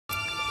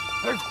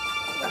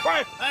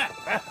快！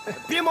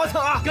别磨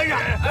蹭啊！跟上，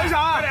跟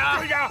上，快点啊！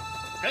跟上，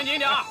跟紧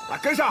点啊！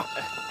跟上！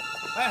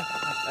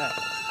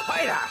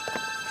快点！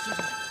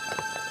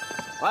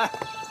喂。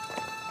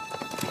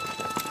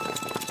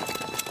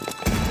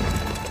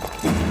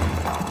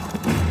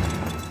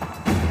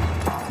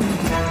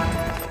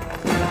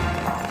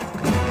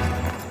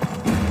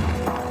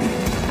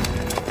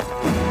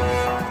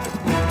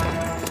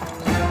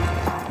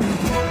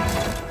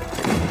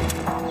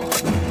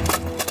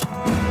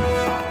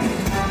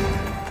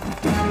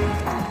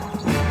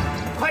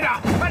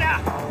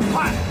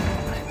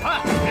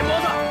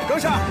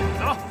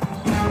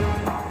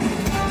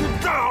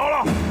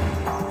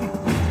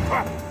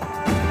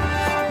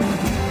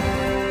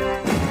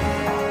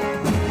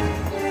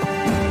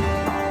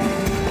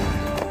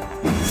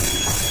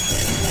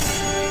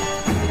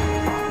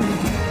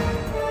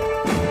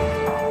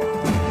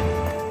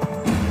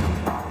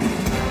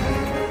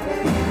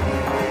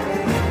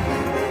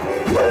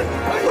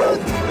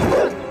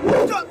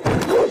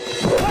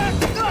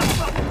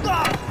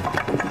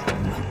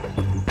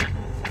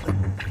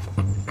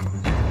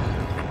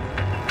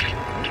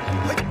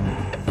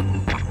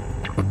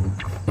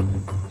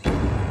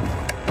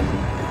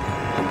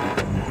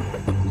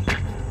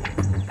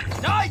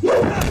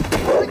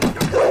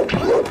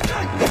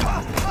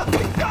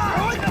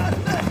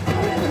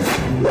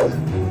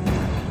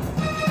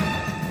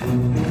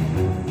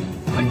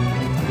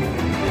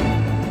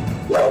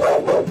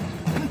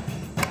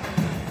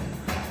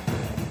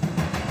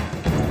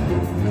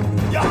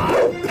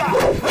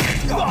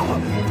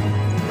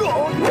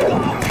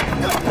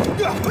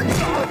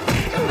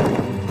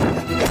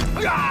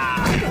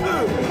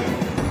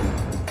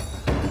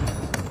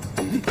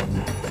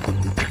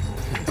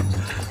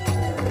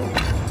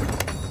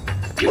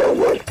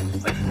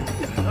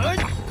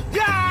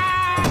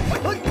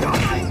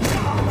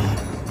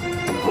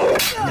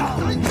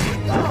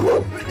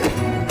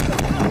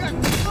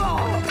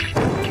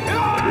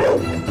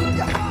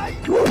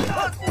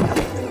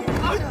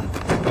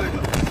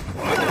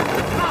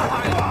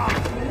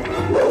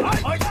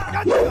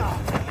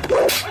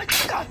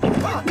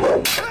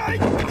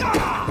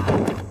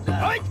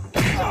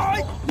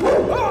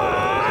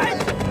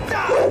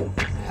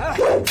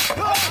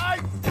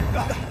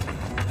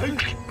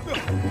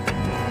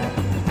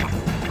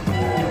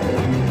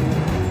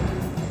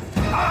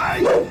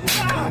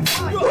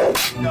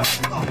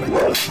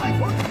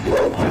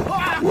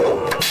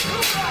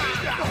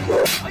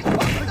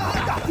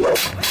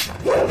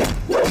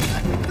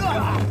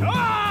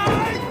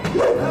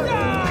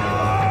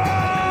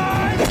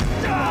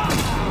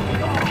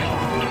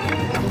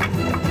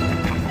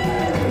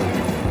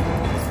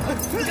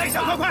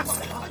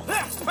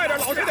 快点，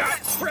老实点，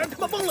不然他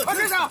妈崩了！快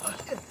跟上！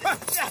快，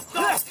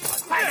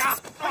快点，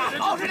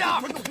老实点！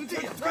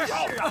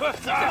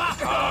是啊，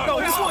让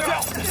我坐下。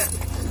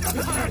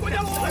回家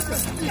喽！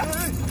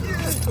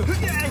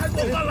太过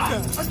分了！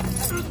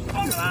放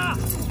下来！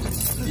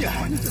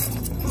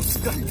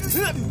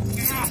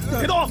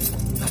别动，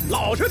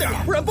老实点，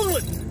不然崩了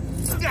你！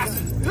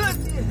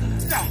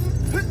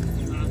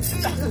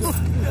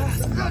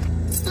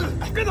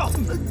别动！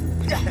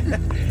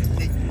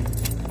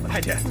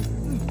太监。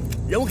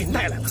 人我给你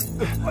带来了。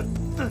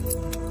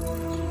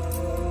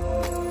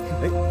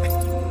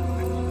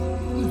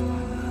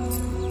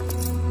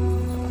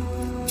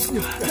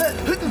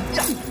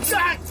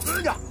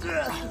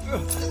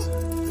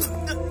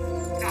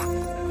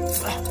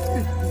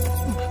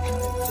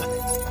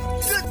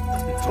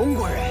中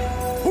国人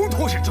统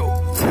统是猪。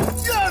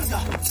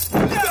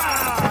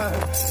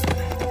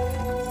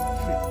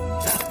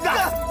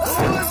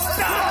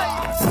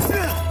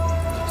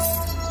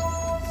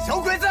小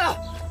鬼子！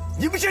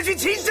 你们先去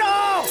擒手！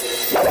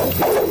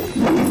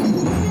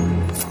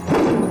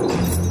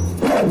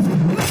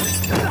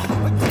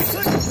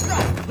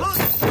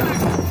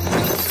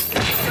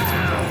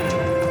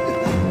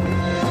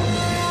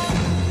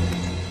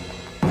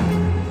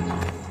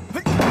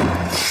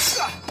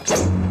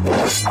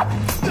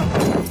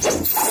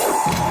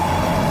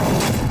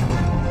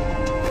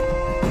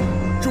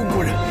中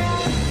国人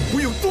不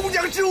用东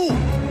洋之物。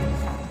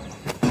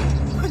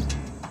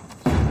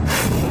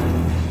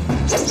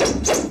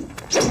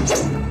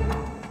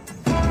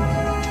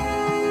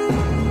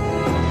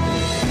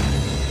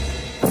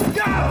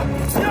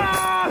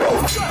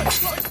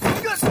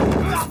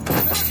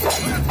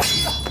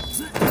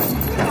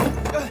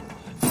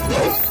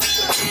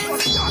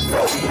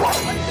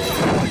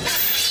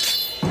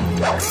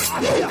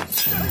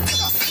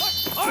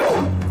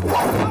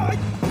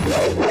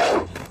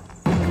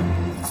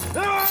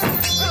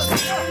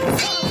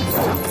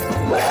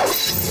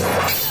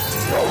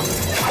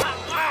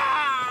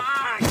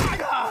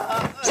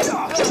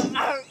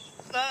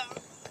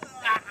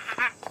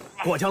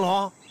 郭江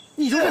龙，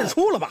你就认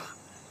输了吧，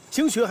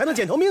兴许还能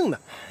捡条命呢。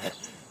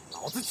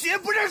老子绝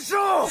不认输！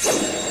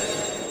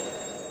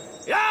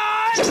呀！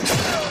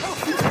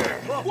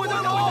郭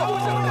江龙，郭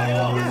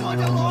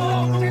江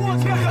龙，我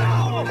天哪！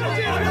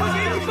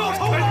你够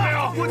聪明没有？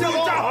郭江龙，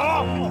站好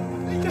了，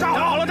站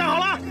好了，站好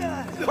了！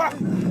快，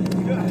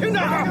听着，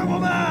我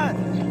们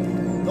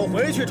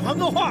回去传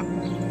个话，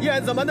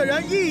燕子门的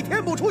人一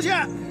天不出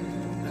现，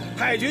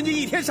太君就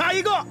一天杀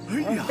一个。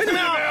听见没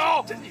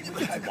有？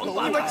你们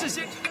王八蛋这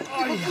些，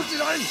你们不知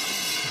人。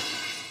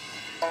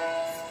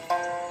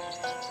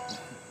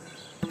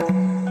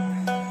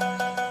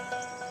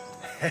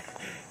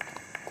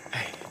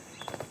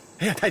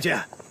哎呀，太君，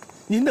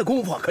您的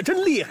功夫可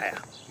真厉害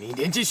呀！明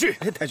天继续。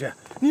哎，太君，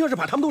您要是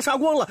把他们都杀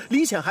光了，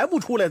李显还不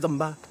出来怎么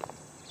办？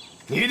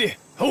你的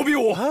后比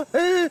我啊！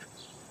哎，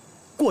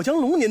过江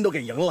龙您都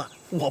给赢了，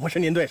我不是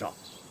您对手。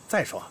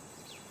再说，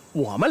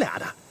我们俩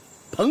的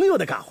朋友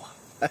的干活。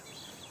哎，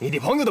你的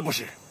朋友都不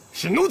是，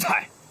是奴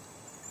才。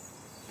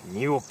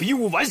你有比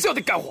武玩笑的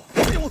干活。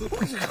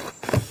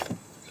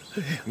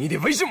你的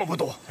为什么不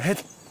躲？哎，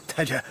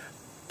太君，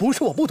不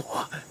是我不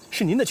躲，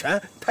是您的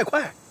拳太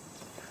快。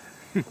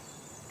哼。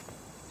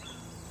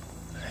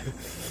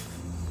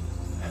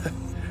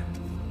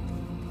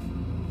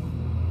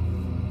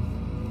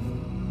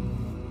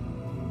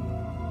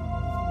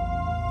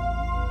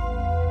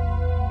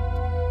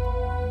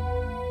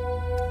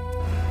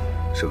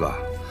师哥，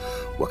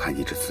我看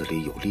你这字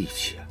里有力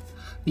气，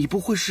你不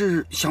会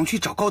是想去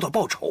找高导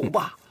报仇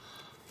吧？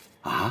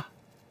啊？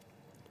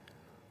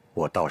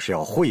我倒是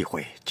要会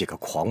会这个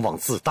狂妄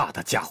自大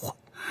的家伙。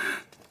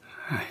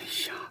哎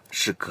呀，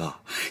师哥，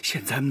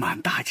现在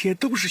满大街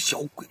都是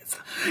小鬼子，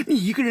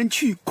你一个人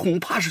去恐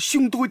怕是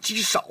凶多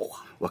吉少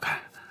啊！我看，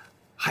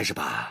还是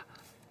把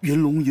云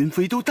龙、云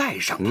飞都带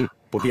上吧。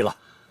不必了，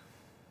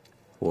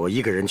我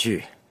一个人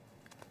去，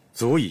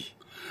足矣。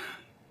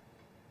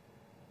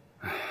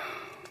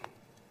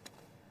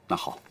那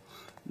好，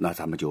那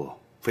咱们就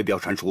飞镖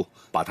传书，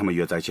把他们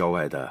约在郊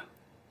外的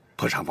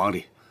破厂房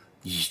里，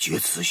以决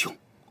雌雄。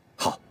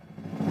好。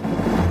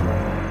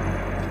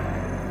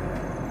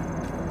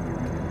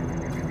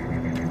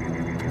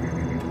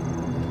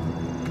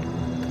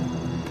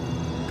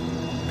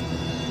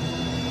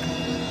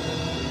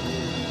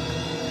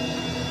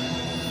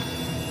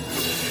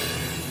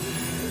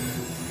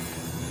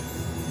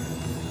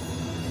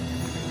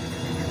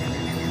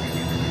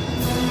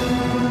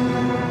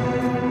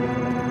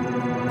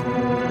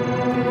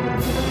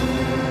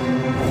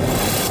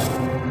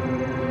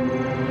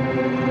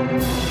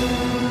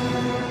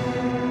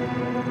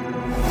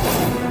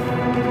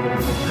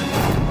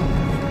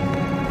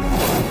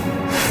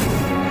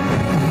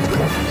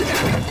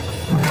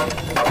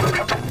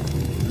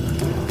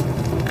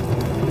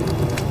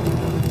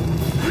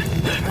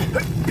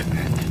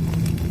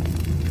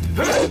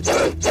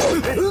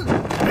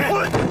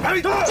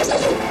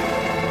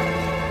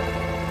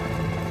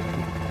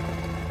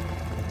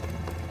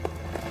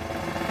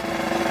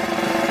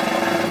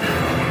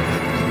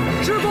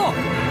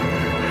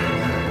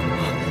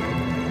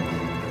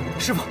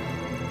师傅，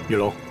云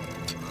龙，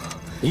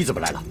你怎么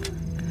来了？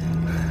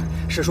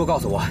师叔告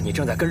诉我，你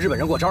正在跟日本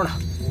人过招呢。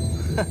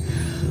哼，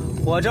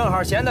我正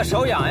好闲得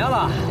手痒痒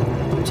了，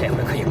这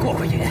回可以过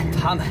过瘾。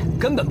他们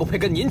根本不配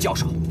跟您交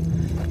手。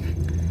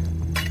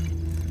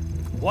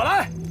我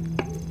来，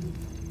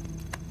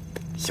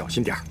小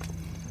心点儿。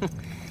哼，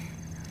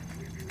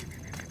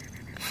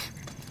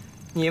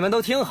你们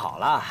都听好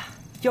了，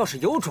要是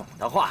有种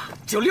的话，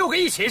就6个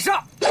一起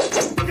上。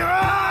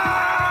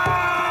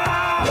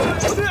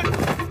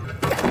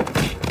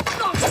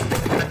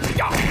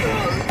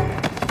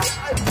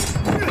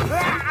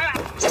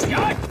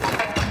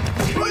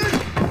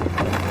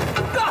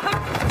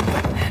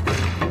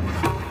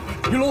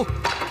云龙，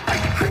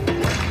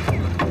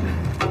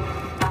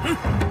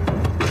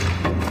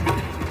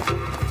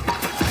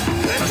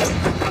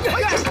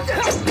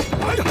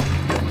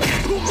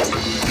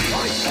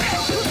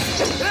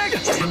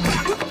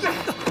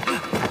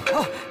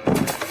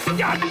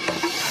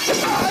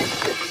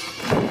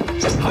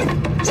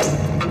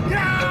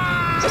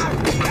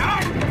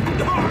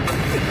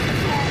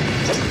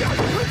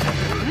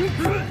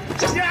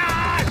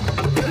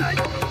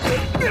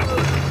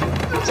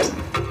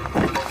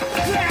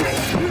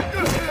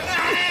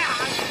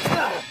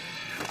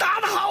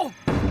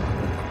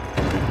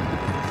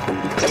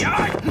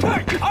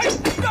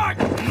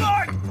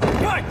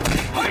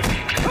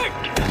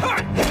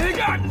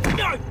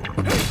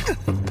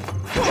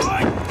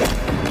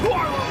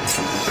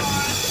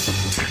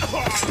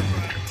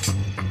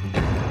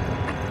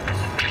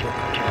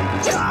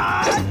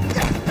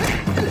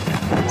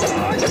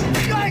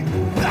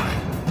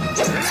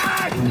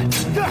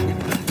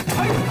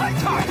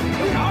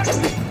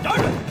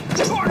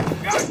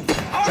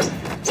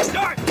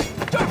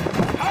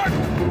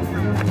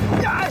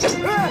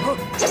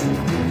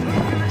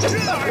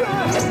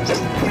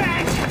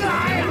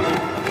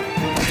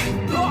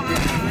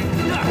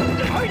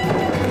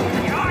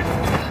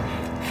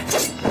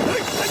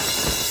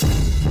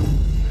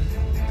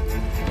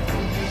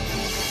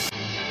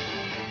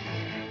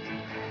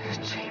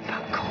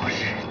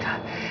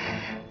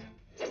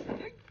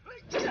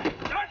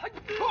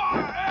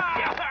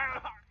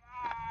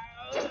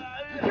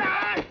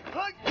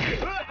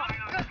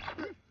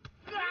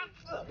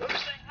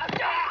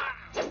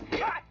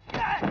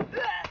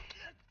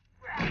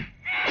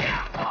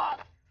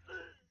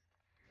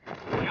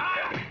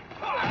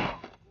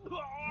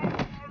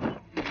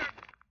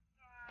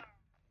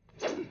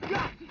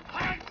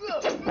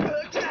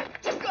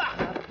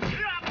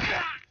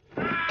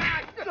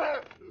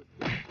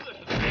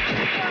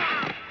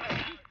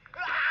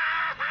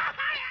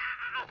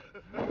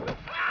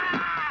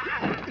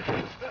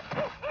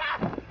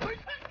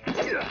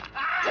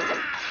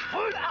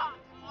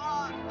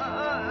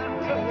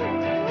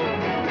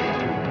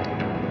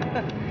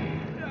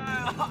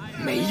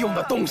用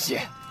的东西，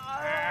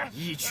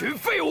一群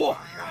废物！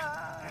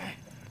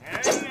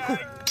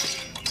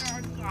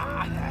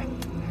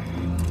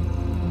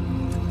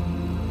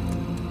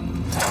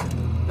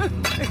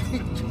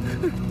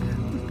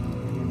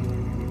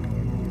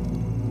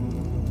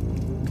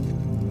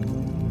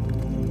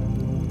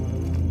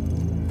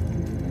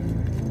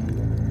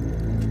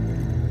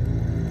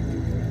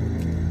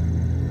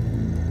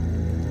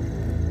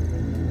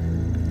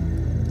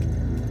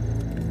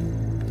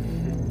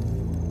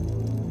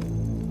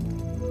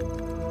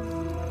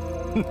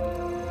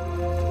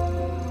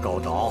高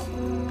岛，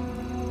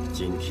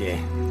今天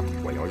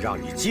我要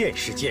让你见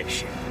识见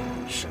识，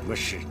什么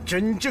是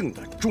真正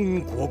的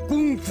中国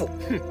功夫。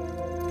哼，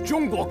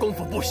中国功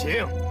夫不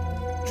行，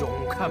中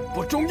看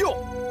不中用。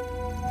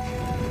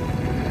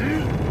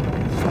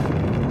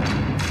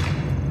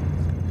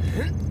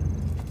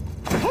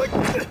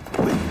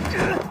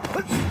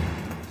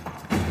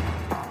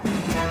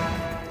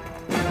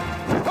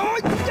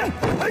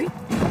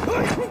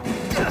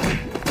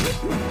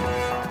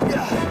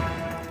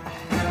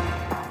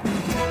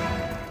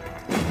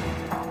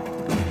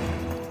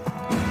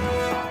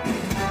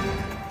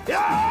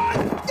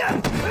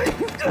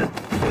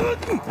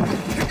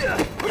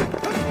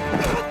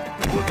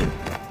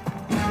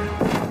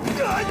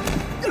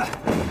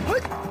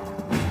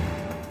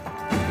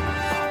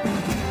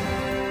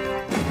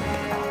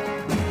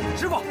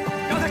师傅，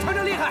让他尝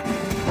尝厉害。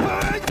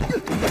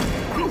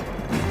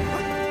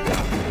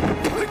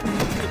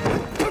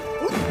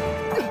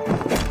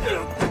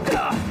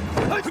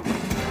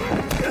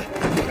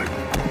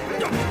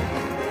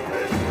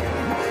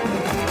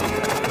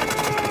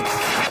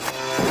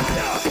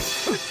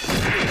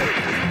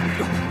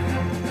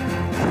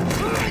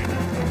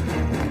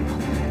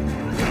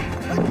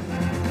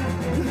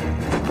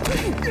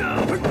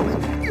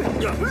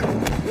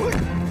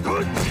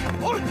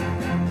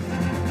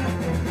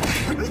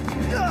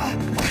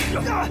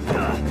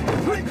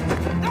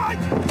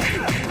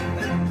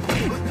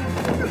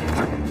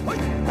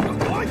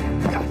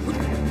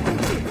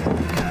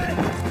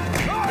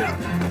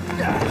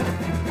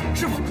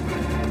师傅，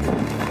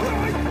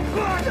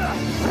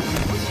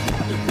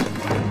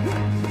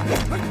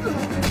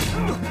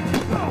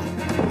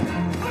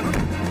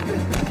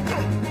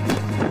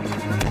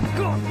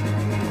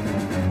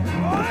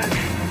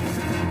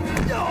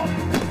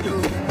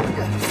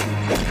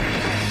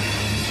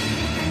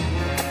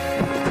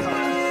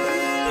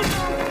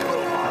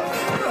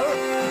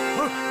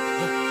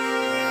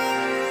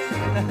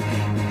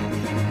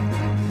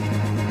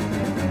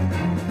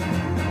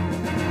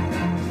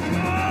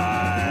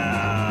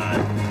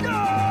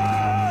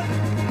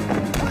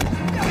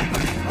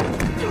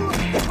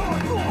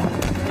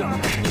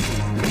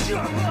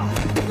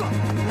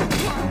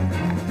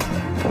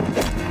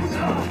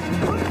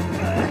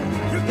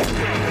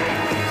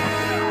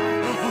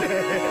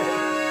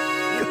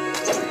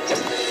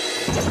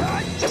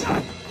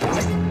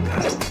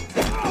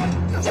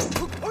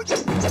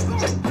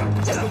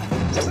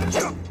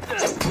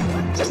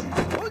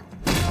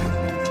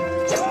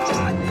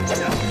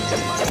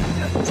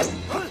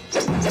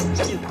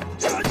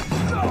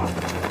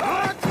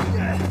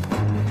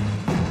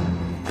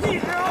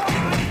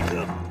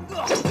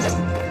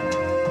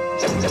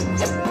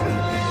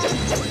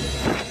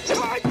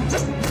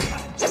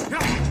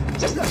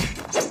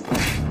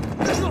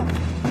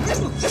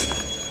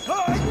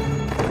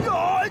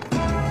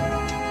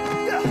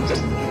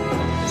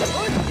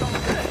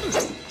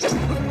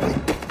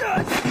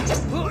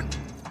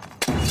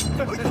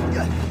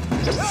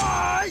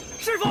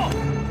师傅。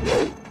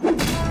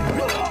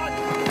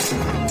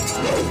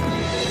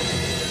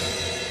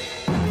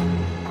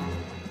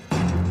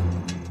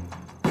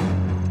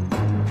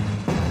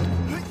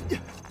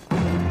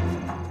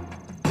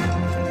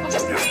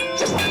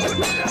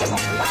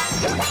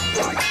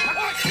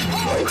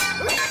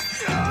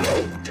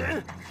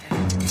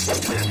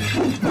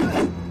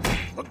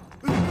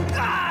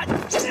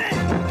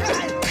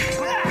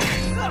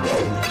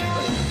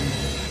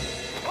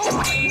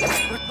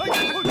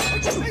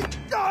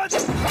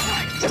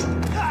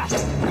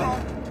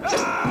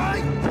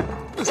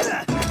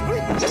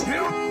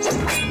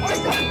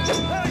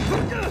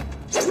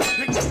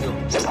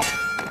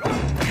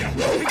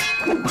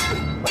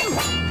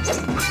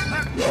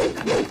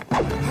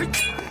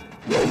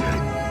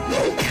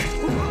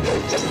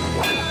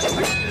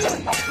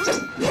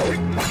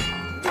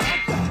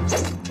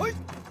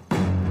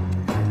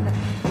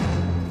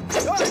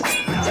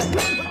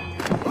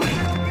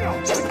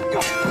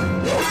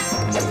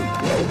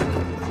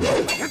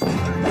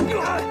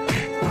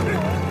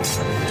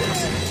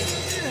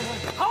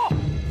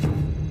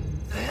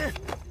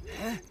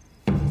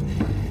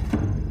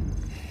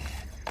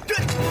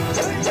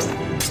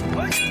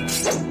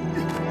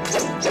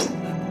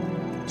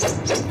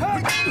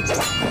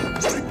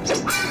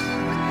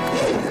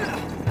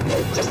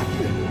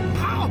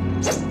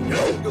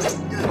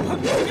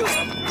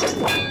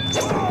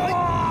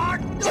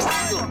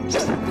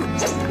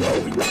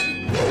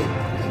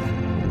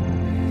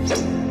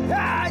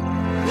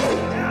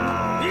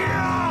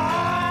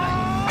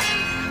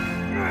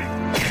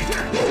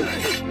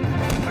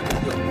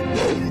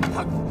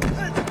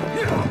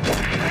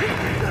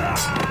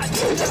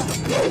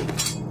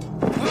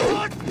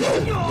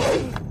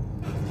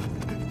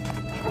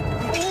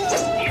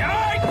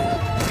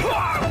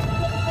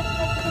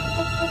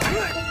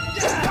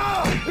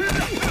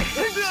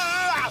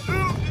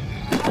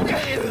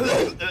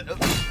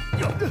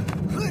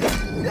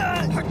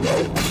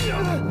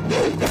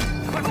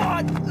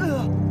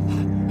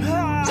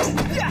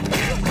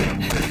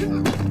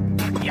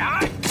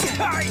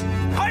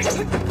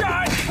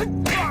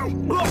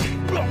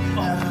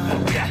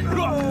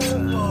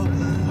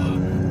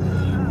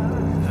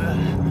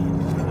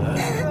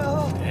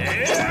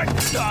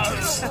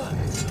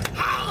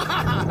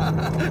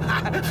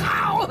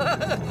好！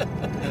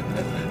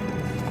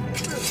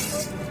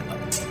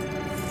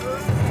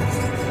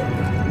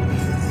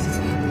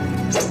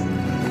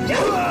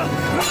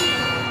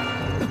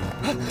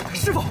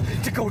师傅，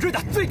这狗日的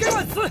罪该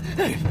万死！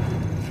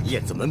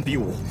燕子门比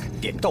武，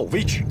点到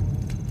为止，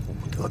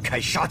不得开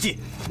杀戒。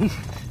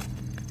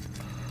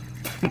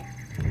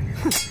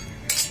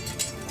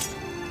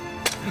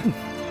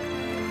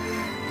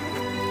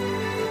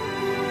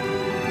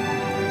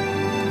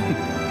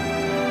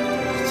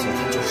今天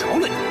就饶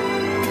了你！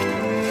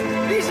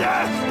李显，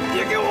你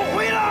给我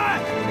回来！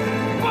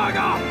八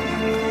嘎，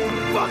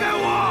放开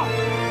我！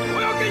我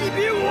要跟你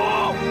比武！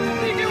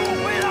你给我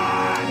回来！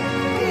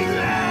李显，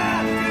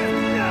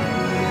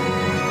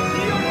你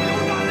要是有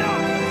胆量，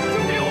就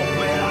给我回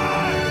来！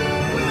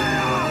回来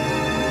呀！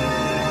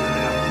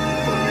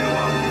放开我！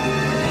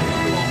放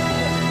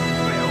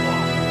开我！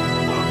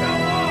放开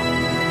我！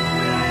回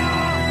来呀！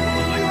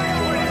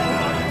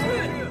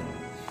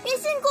云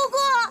信姑姑，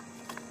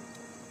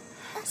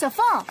小凤，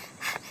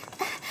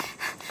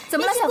怎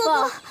么了，小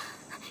凤？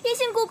云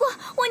信姑姑，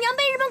我娘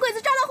被日本鬼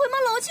子抓到回梦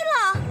楼去了。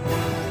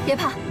别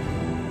怕，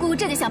姑姑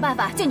这就想办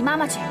法救你妈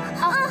妈去。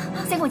啊，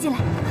先跟我进来。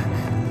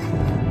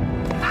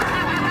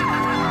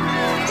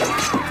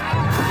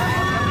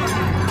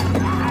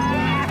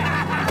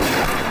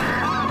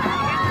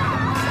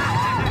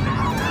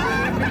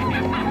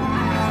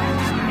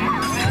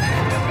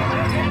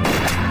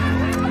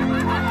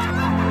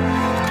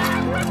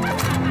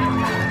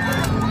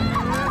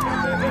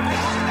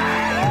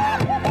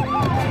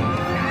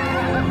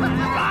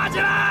拉起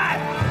来！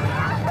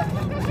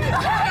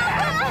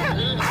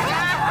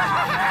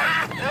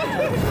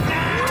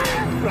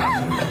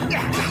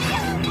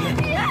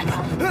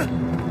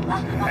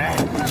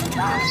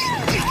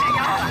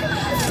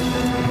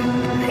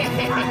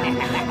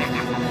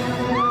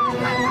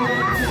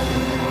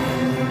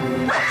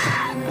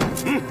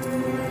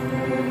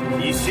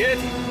你学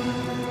的，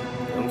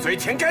用嘴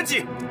舔干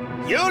净，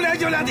有两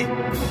有两的。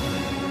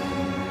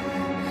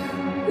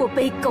我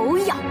被狗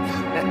咬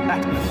了，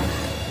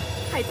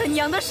害他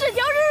娘的是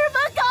条日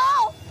本狗！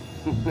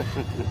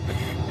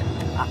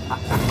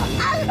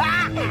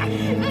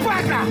放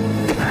开！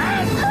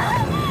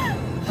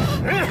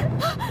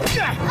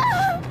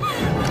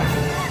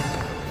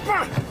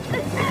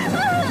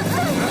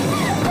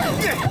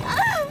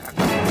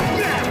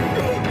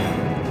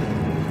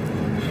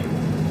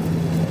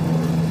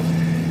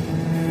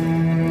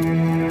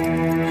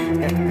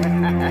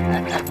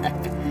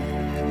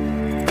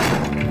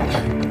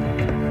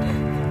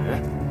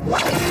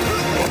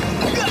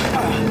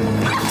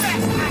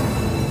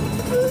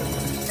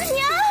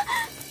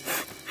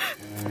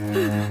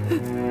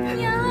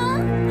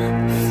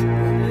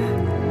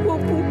我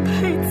不配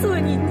做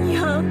你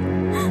娘，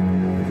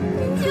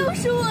你就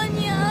是我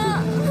娘。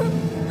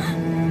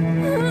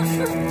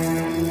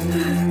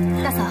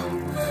大嫂，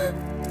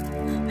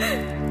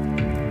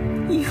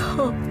以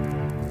后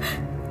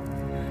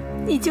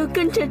你就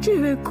跟着这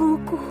位姑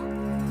姑。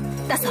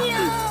大嫂，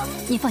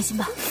你放心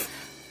吧，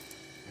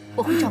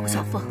我会照顾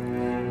小凤，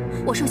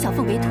我收小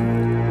凤为徒。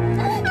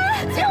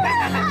救我！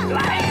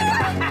来呀！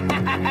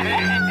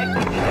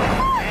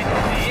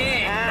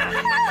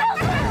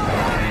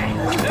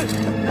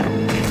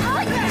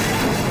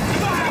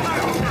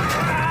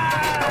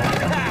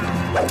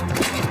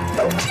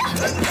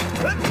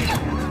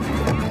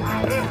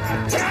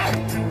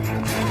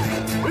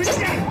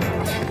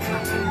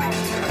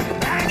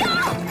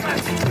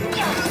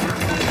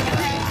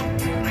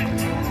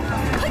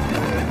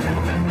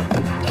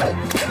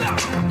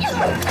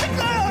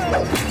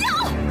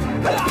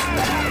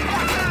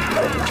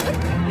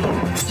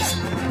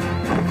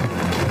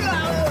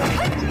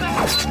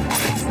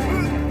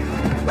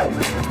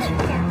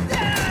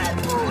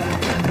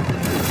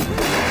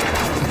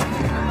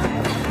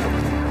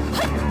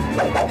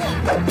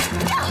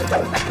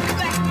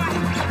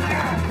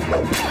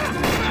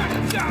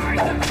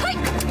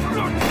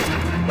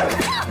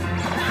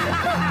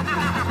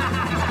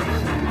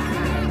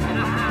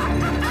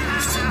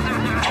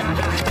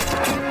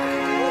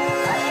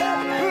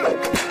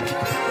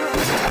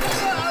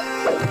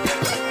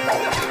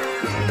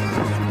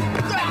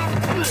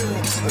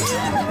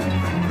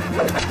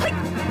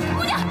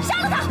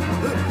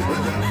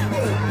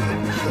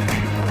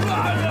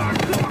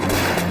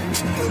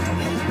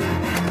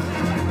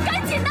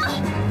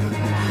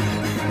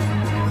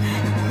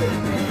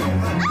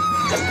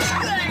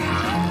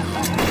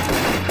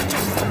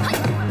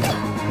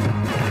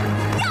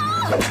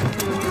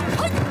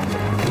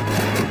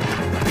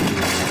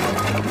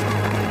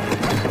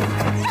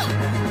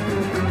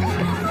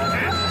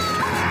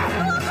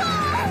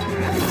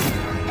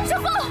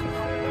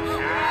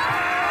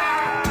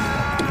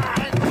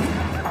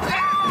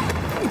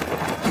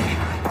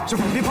师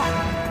傅，你别怕，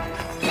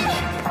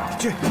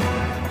去，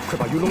快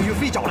把云龙云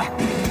飞找来，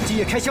今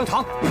夜开香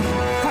堂，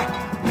快，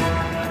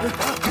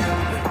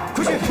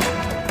快去！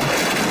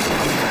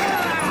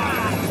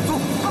走。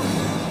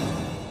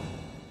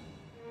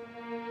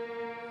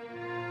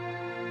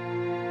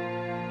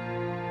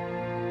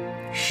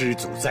师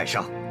祖在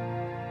上，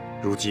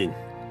如今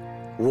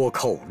倭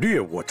寇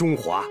掠我中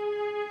华，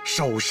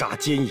烧杀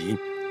奸淫，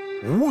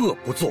无恶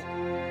不作。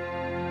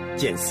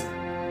见此，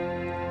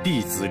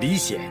弟子李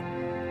显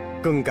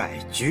更改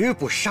绝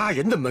不杀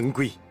人的门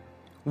规，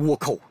倭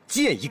寇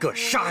见一个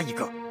杀一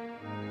个，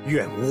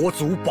愿我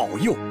祖保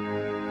佑。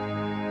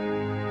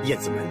燕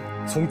子门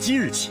从今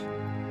日起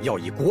要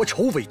以国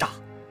仇为大。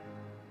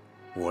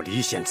我李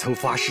显曾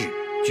发誓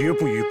绝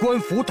不与官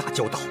府打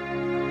交道，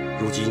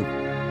如今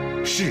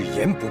誓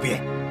言不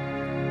变。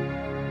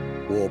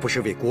我不是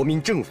为国民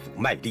政府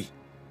卖力，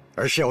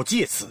而是要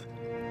借此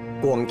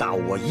光大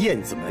我燕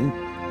子门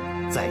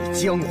在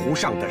江湖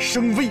上的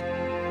声威，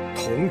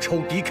同仇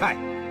敌忾，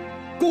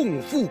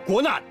共赴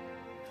国难。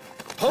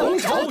同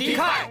仇敌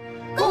忾，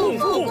共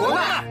赴国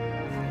难。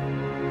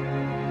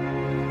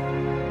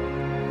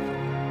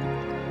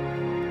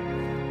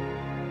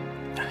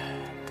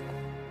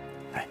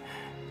哎，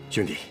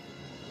兄弟，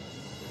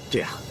这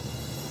样，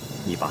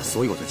你把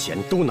所有的钱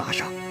都拿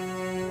上，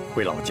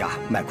回老家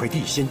买块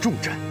地先种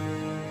着。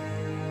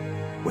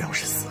我要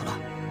是死了，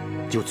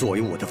就作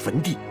为我的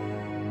坟地。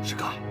师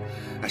哥，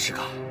师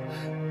哥，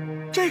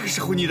这个时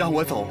候你让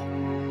我走，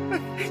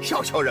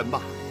小瞧人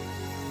吧，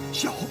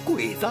小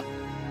鬼子，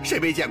谁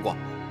没见过？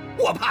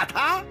我怕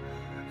他。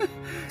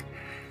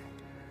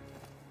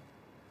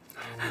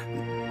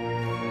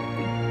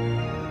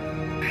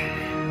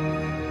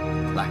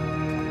来，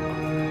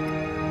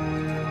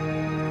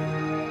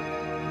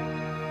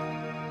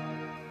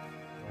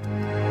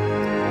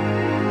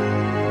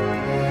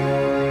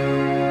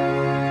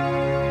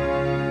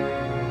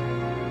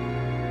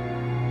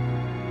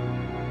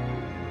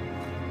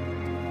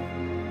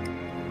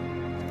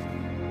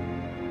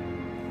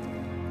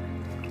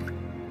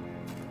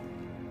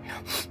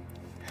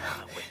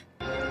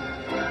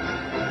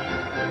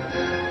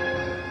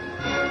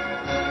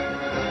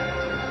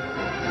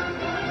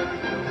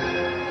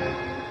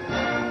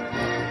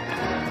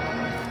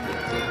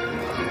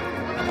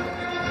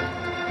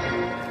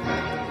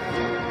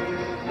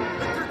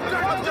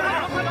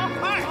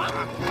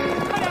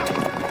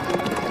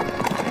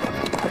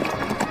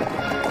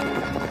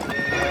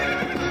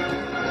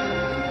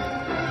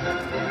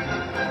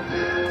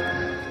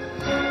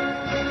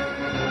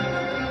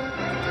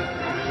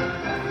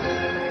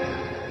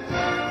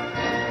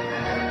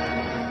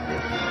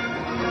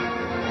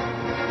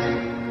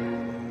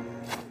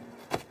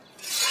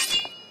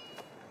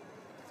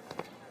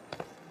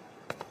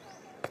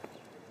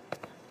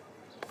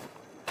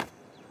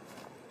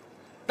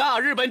大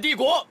日本帝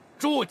国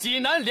驻济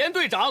南连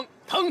队长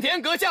藤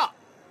田阁下，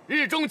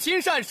日中亲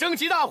善升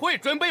旗大会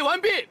准备完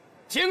毕，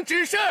请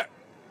指示。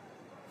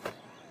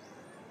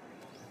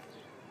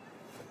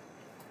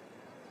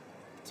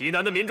济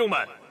南的民众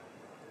们，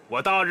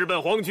我大日本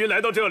皇军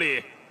来到这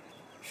里，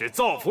是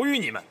造福于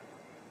你们，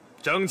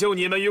拯救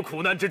你们于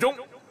苦难之中，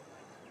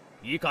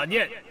以感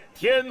念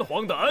天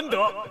皇的恩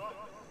德。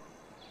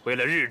为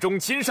了日中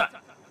亲善，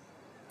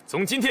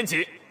从今天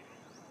起，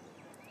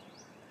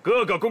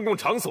各个公共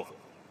场所、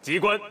机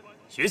关、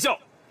学校，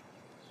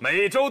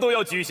每周都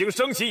要举行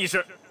升旗仪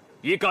式，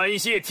以感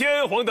谢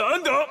天皇的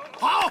恩德。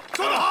好，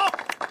说得好！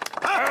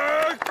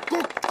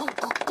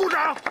鼓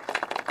掌！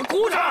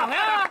鼓掌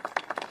呀！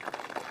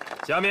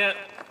下面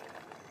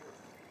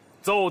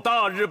奏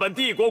大日本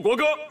帝国国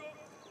歌，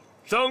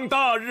升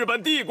大日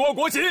本帝国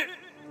国旗。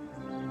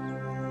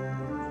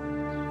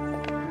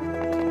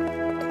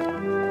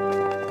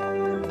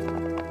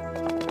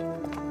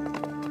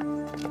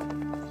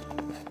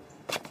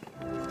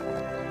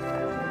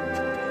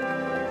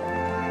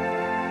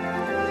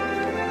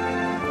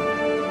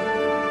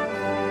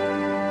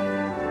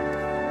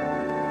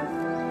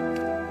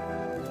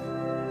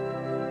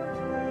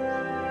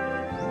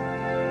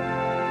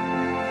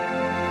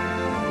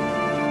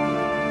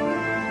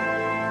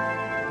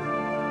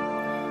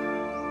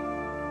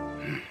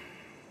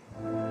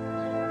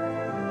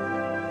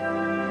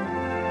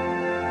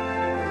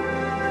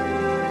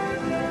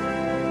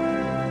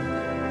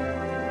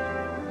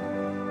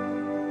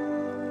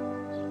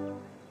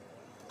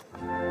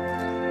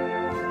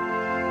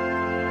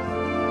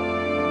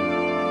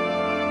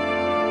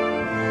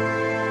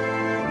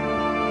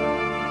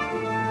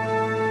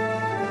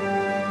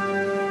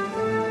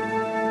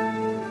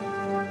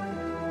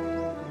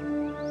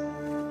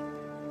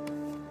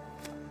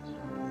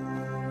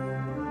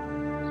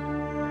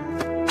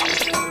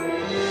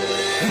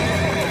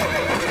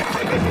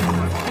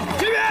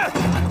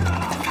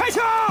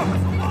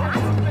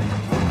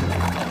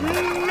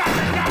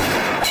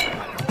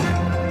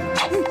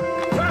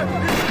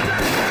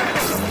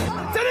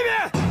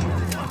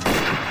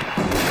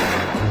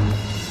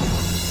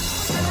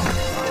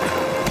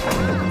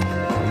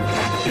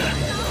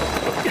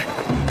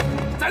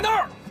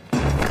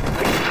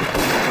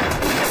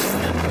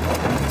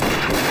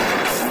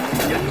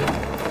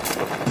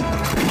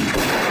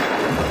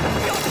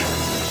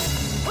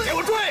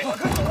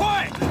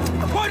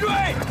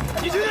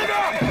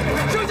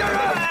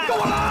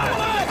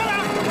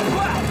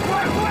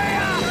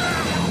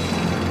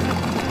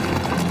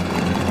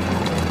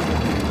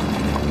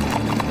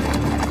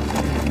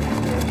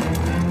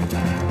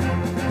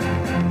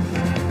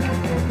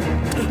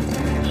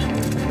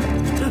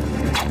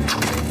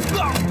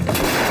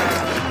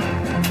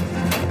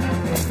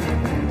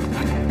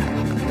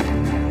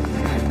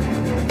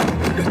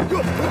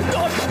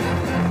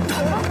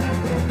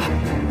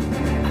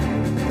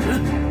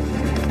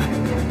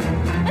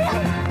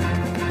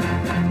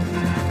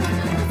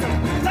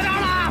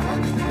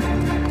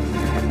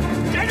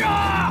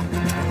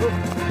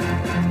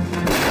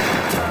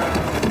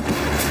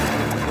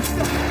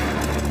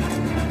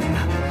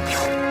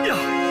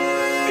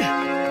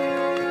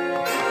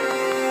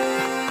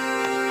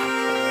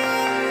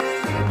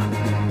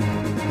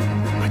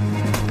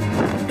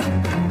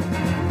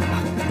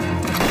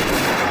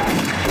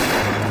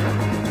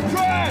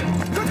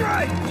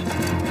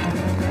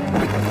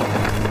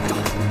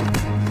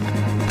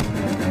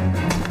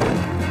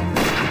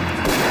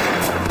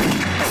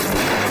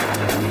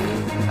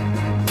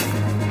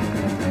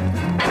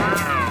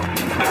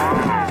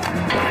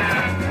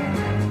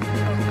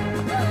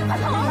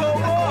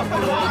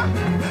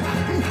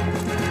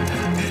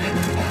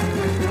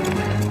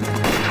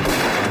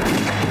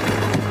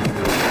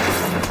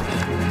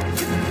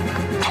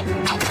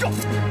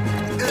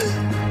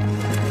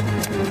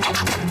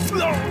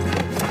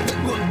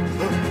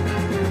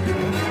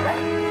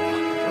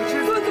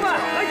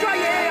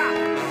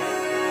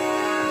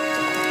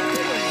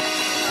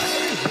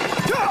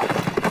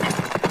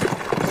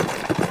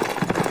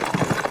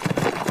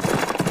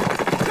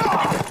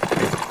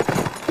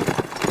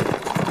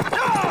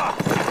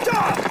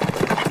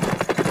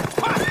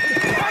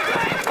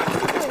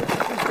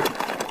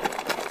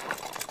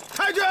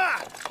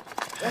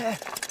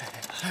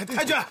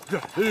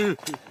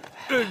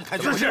太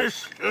君，神，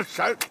是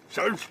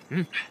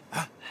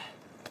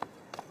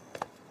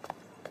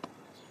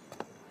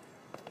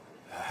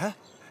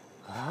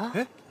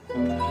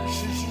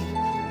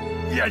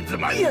燕子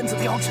门，燕子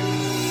标志。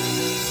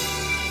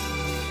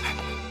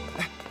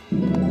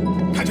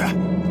太君，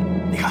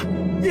你看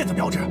燕子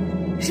标志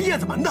是燕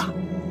子门的，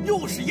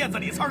又是燕子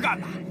李三干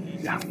的，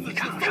让你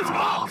尝尝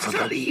老子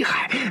的厉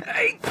害！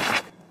哎。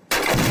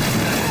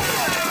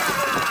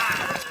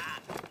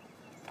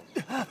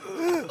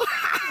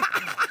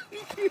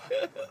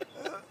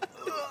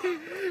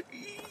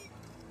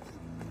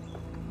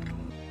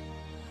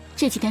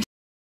 这几天。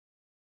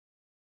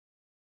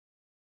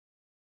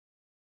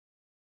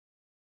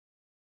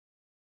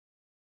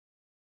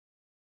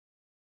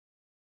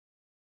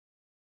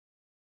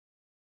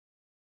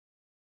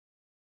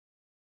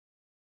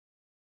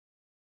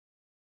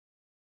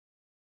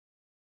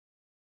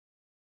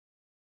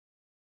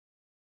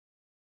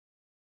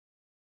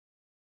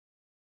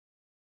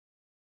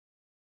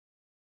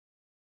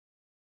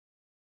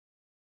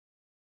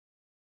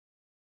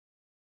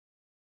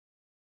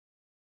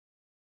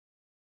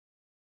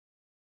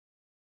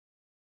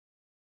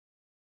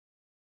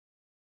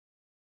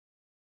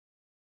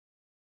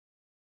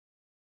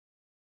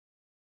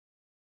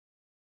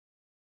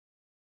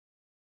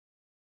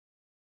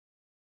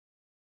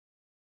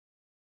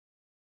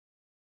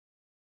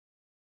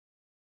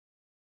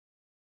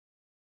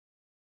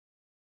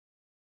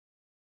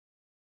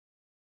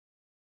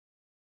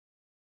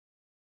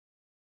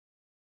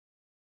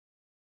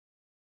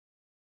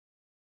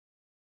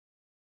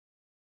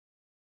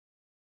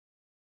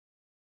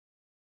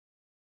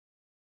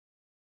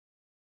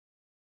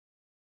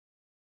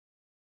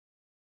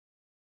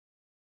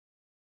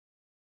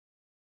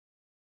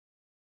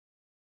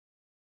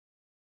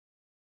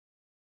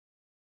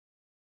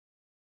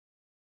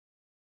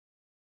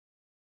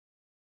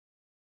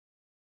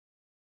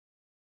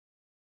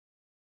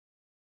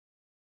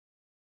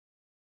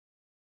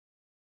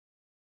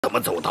 怎么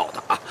走到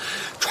的啊？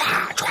唰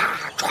唰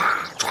唰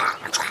唰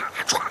唰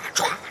唰唰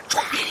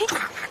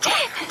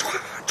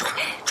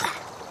唰，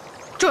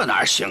这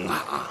哪行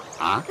啊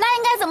啊！那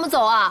应该怎么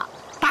走啊？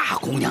大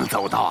姑娘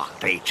走道啊，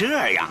得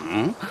这样。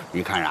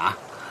你看着啊，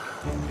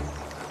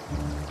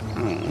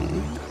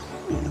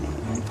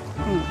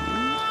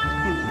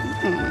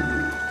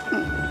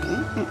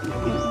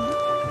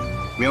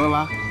明白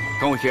吗？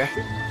跟我学，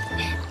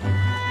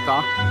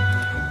走。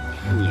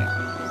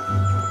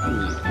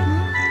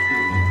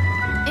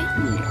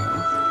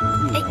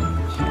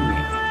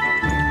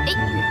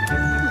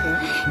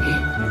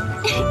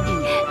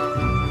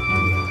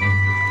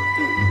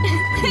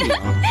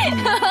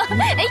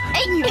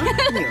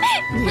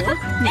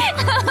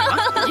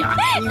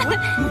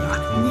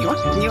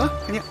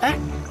扭，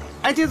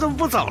哎，这怎么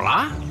不走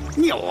了？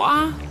扭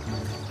啊！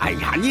哎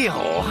呀，扭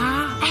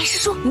啊！哎，师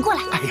叔，你过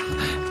来。哎呀，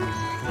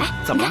哎，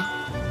怎么了？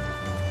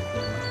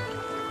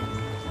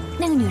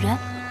那个女人，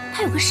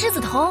她有个狮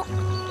子头。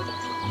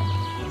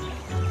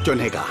就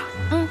那个。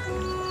嗯。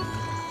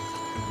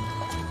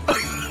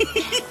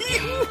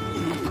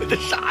我的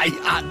傻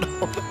丫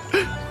头，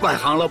外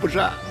行了不是？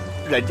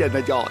人家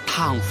那叫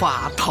烫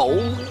发头。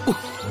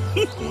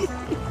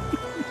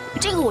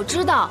这个我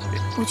知道，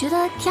我觉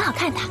得挺好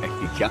看的。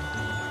行，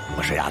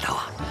我说丫头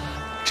啊，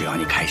只要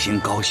你开心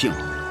高兴，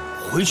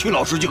回去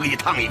老师就给你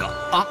烫一个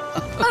啊。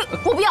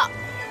我不要。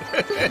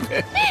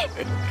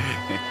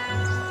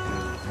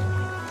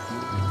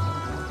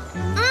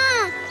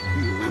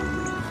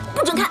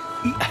不准看。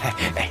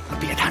哎，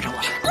别挡着我。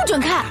不准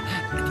看。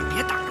你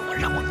别挡着我，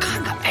让我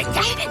看看。哎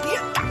呀，别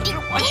挡着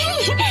我，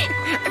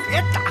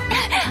别挡。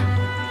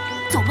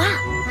走吧。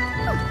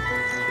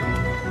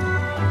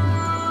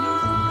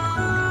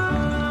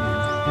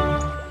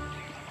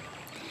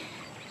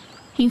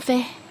云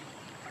飞，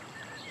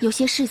有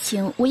些事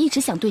情我一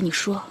直想对你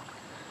说，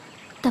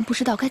但不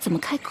知道该怎么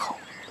开口。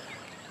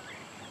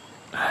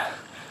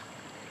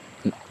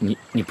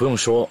你不用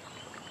说，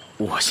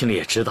我心里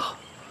也知道。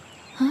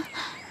啊，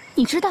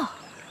你知道？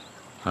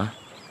啊，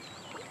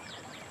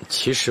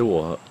其实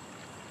我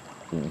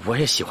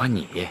也喜欢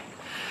你。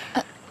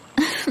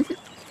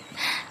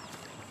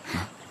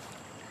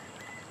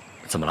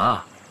怎么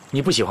了？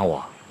你不喜欢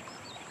我？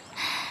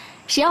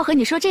谁要和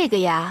你说这个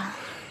呀？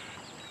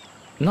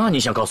那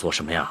你想告诉我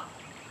什么呀？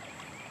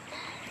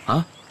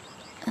啊？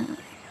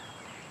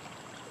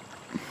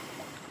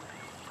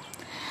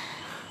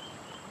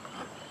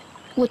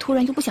我突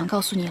然就不想告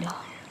诉你了。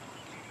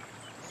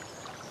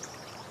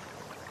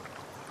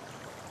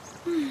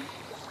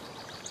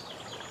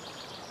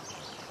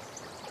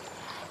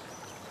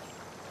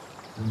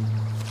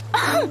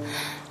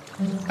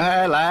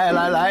哎，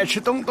来，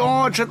吃东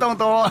东，吃东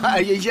东！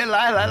哎，云仙，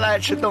来，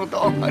吃东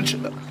东，吃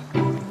东。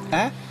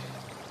哎，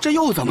这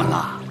又怎么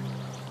了？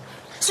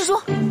师叔，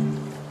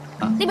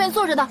那边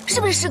坐着的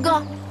是不是师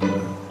哥？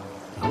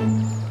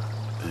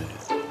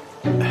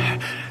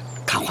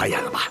看花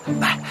眼了吧？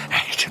来，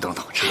吃东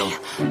东，吃东东。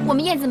我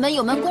们燕子门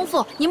有门功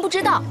夫，您不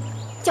知道，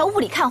叫雾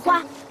里看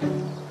花。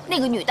那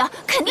个女的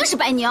肯定是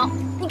白宁，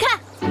你看。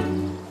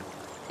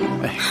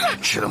哎，妹，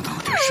吃东东，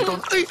吃东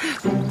东。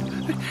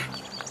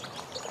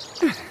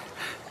哎，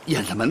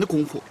雁子门的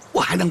功夫，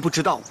我还能不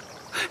知道吗？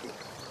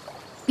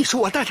你说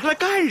我带他来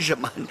干什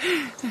么？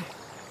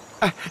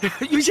哎，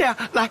云仙，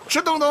来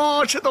吃东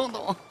东，吃东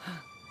东。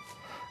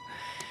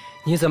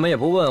你怎么也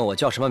不问我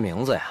叫什么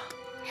名字呀？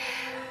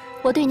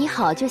我对你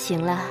好就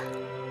行了，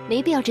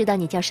没必要知道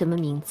你叫什么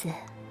名字。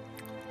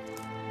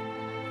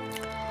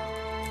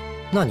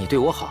那你对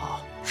我好，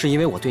是因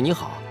为我对你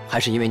好，还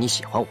是因为你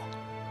喜欢我？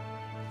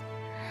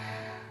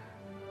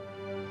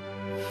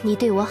你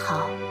对我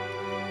好，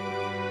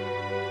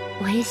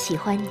我也喜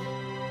欢你。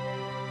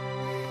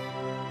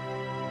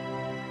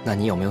那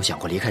你有没有想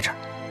过离开这儿？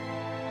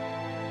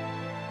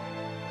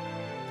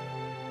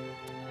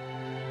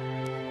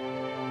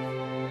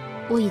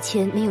我以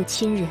前没有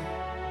亲人，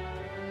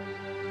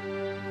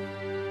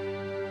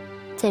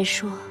再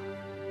说，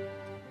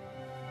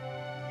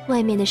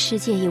外面的世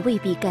界也未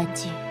必干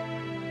净。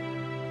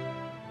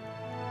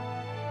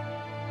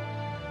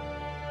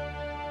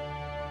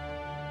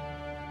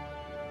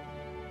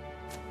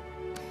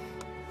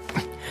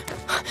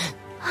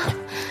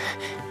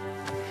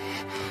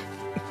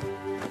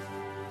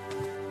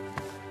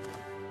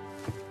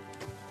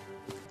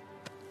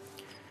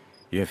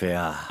岳飞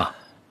啊，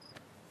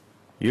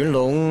云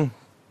龙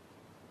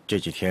这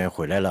几天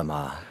回来了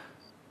吗？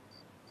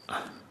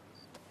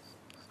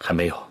还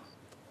没有。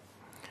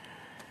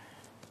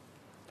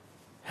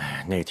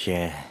那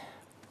天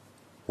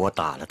我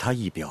打了他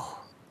一镖，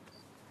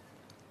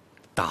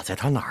打在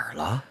他哪儿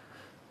了？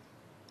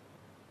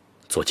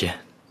左肩。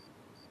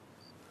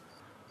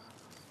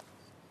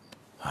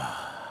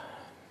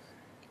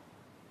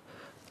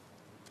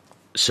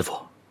师傅，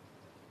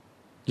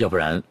要不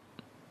然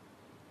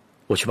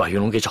我去把云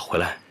龙给找回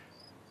来。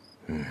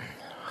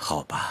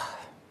好吧。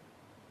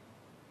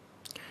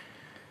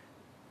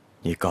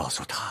你告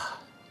诉他，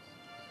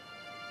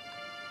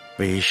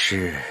为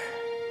师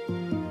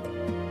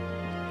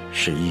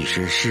是一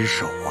时失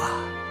手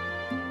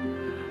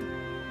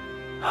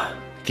啊。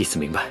弟子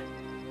明白。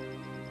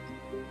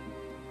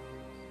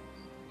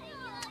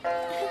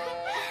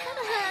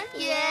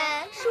爷，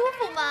舒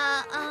服吗？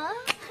啊，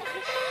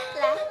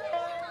来，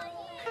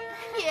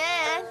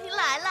爷，您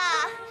来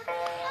啦！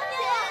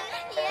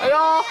哎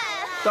呦，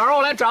等会儿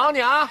我来找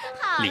你啊！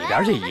里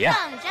边这爷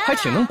还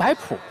挺能摆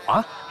谱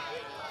啊。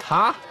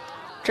他，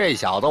这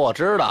小子我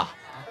知道，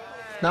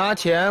拿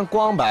钱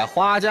光摆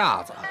花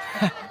架子，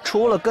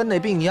除了跟那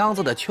病秧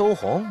子的秋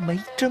红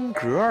没真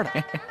格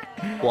的，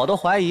我都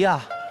怀疑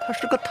啊，他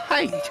是个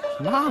太监。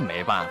那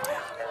没办法呀，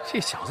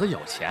这小子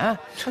有钱，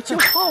他就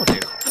好这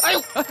口。哎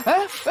呦，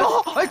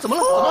哎，怎么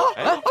了？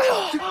哎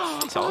呦，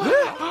这小子，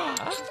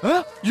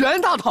袁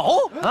大头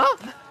啊！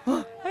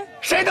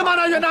谁他妈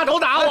拿袁大头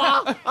打我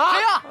啊？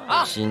谁呀？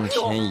啊！今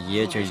天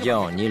爷就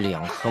要你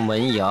2颗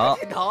门牙！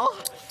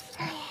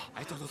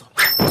哎，走。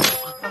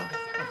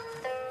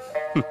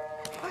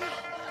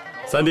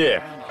三弟，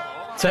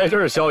在这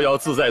儿逍遥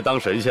自在当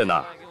神仙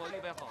呢，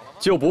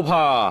就不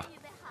怕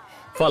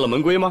犯了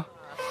门规吗？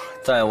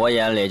在我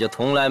眼里就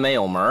从来没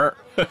有门儿。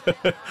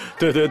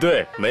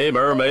对，没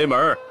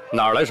门，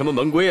哪来什么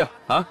门规啊？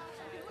啊！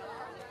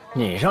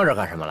你上这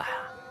干什么来啊？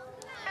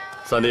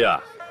三弟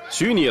啊，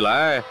许你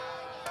来，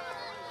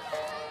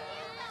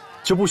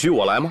就不许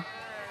我来吗？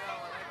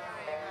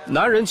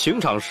男人情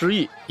场失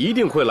意，一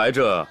定会来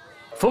这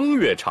风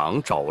月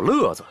场找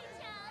乐子，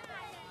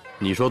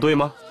你说对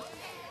吗？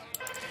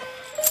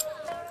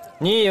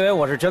你以为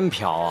我是真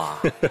嫖啊？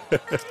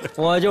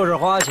我就是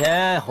花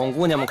钱哄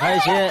姑娘们开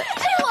心。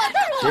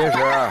其实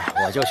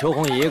我就求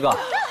红一个。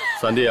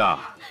三弟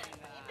啊，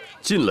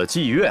进了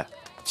妓院，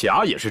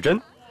假也是真，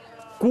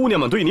姑娘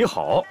们对你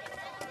好，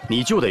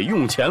你就得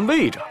用钱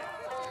喂着。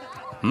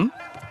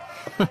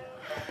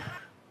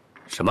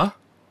什么？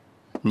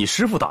你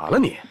师父打了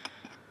你？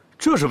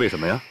这是为什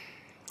么呀？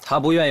他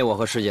不愿意我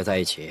和师姐在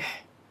一起。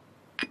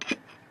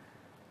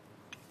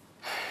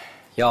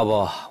要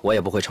不我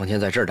也不会成天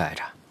在这儿待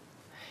着。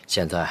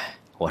现在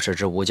我是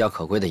只无家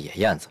可归的野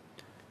燕子。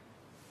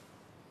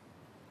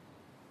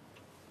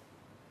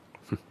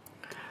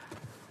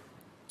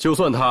就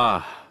算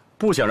他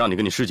不想让你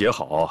跟你师姐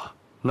好，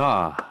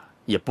那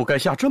也不该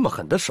下这么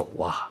狠的手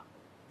啊。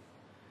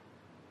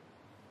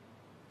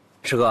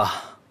师哥，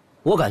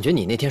我感觉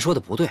你那天说的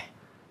不对。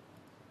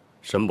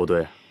什么不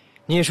对？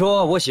你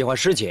说我喜欢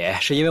师姐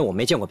是因为我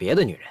没见过别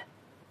的女人，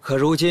可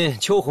如今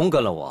秋红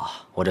跟了我，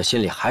我这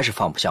心里还是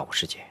放不下我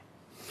师姐。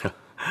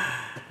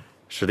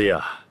师弟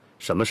啊，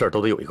什么事儿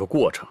都得有一个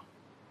过程。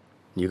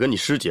你跟你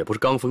师姐不是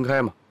刚分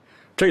开吗？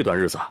这段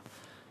日子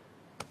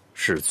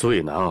是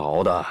最难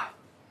熬的。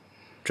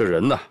这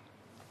人呢，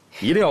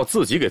一定要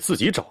自己给自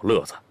己找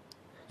乐子。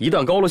一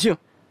旦高了兴，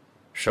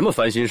什么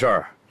烦心事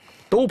儿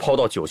都抛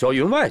到九霄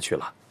云外去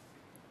了。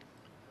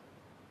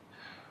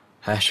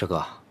哎，师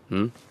哥，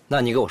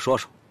那你给我说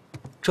说，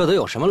这都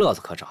有什么乐子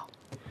可找？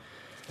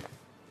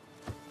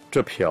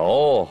这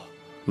嫖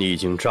你已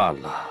经占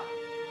了，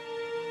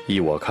依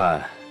我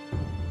看，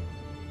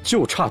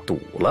就差赌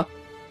了。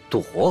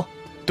赌？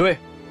对，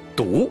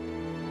赌，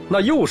那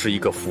又是一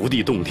个福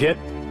地洞天。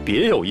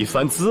别有一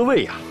番滋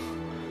味呀。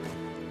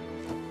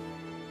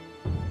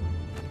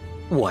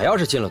我要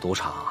是进了赌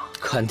场，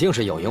肯定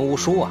是有赢无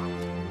输啊。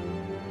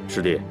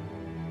师弟，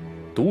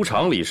赌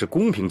场里是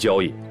公平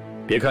交易，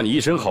别看你一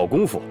身好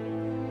功夫，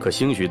可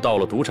兴许到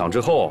了赌场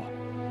之后，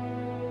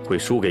会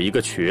输给一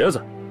个瘸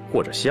子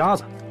或者瞎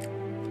子。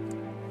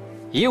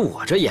以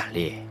我这眼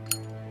力，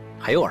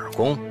还有耳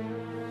功，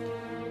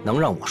能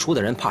让我输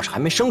的人，怕是还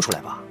没生出来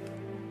吧？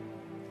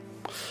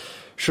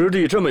师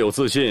弟这么有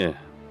自信，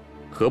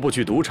何不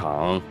去赌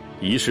场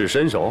一试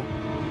身手？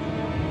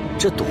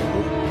这赌，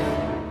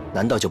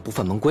难道就不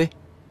犯门规？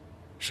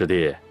师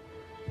弟，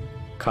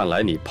看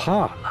来你怕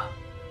了。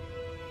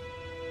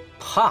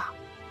怕？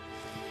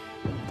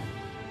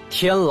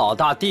天老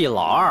大，地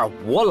老二，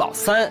我老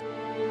三，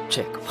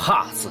这个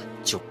怕字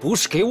就不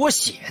是给我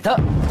写的。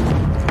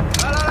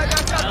来，下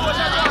去，我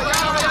下去。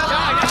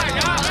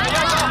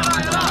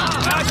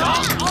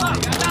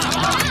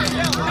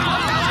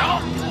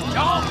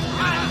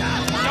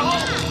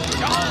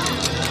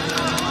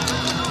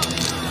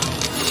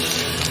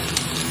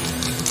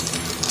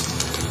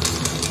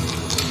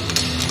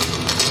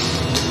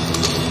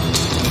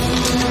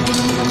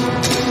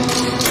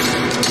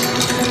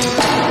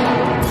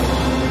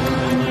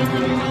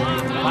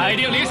摆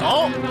定离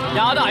手，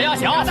压大压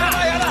小，小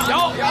压大，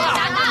小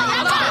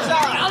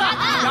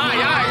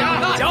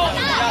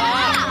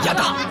压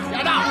大，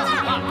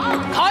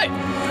开，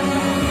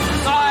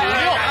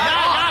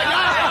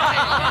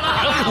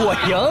我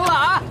赢了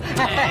啊！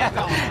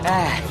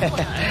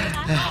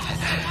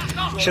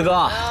师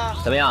哥，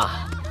怎么样？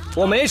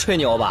我没吹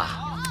牛吧？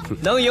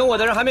能赢我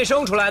的人还没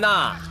生出来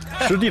呢。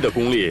师弟的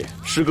功力，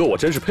师哥我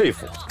真是佩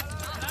服。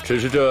只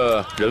是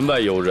这人外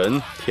有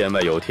人，天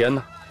外有天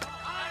呢。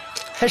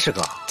嘿，师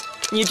哥，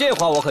你这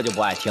话我可就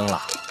不爱听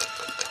了，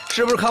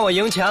是不是看我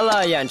赢钱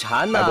了眼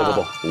馋呢？哎，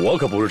不，我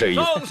可不是这个意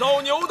思。上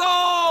手牛刀！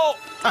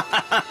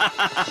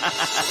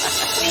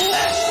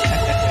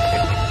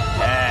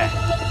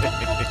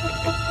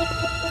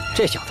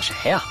这小子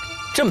谁呀？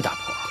这么大谱？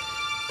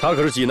他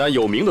可是济南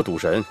有名的赌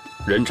神，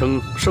人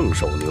称圣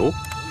手牛。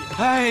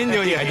哎，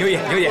牛爷，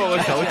我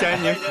头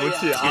沾您福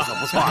气啊，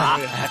不错啊。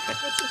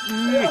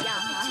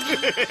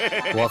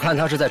我看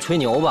他是在吹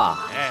牛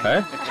吧？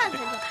哎，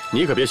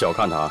你可别小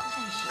看他，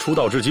出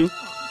道至今，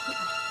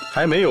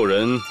还没有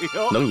人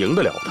能赢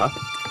得了他。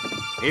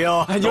哎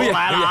呦，牛爷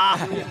来了啊！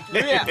牛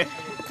爷，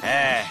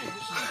哎，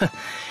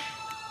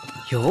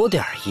有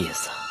点意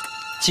思。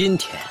今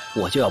天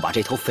我就要把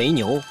这头肥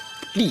牛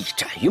力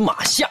斩于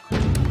马下。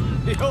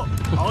哎呦，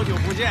好久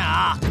不见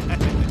啊！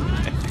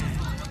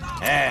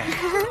哎，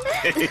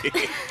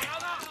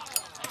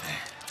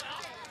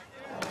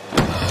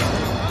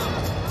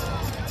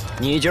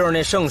你就是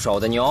那圣手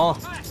的牛。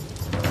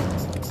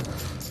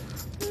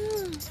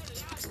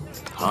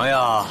朋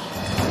友，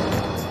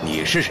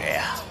你是谁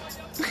呀？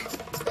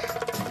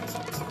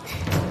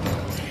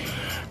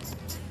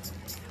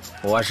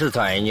我是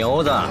宰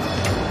牛的。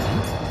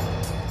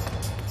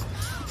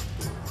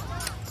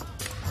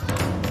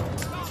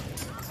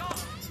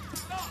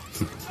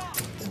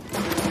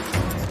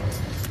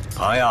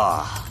朋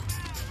友，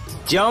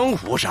江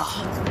湖上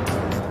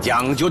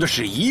讲究的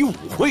是以武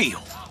会友，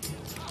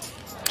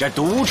这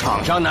赌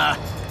场上呢，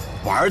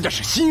玩的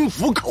是心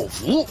服口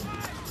服。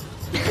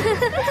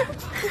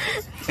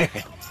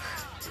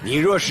你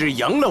若是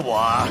赢了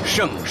我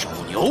圣手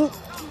牛，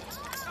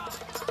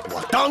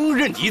我当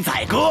认你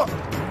宰割；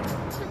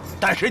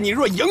但是你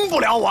若赢不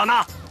了我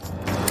呢，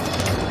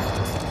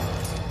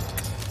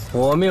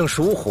我命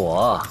属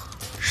火，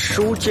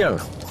输见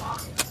了我，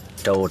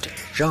都得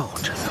绕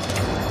着走。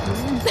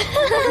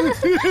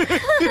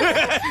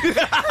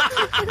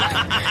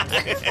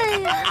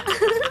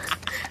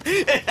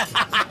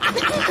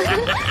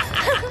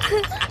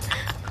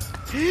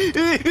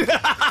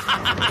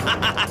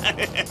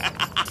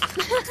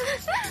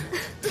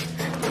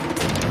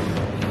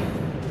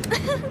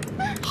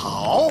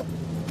好，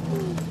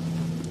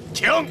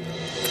请。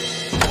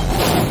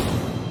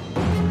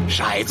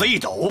骰子一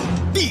抖，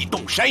地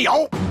动山摇，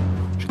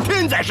是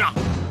天在上，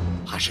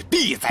还是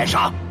地在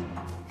上？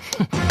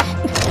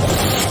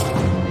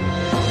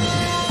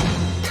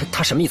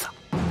他什么意思？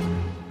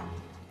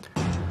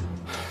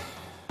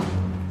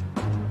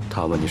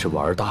他问你是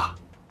玩大，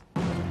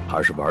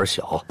还是玩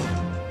小？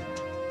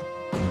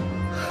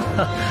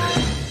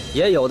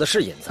也有的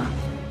是银子，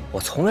我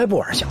从来不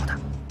玩小的。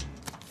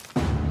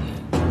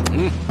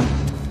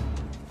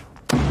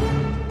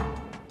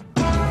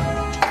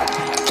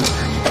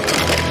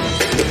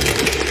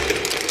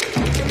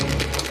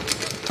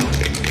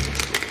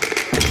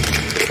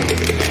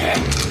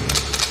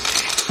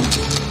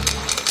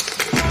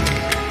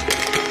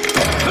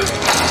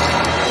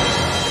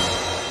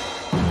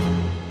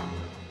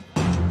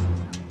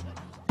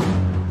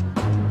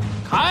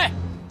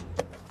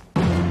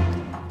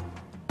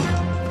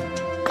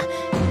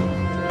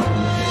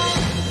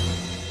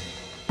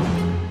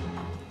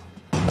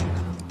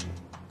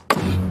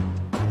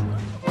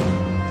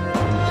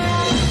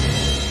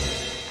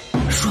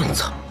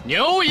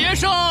牛爷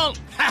胜！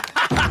妈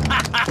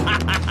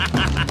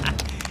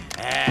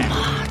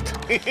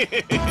的！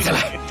再来，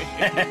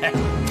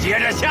接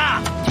着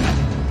下。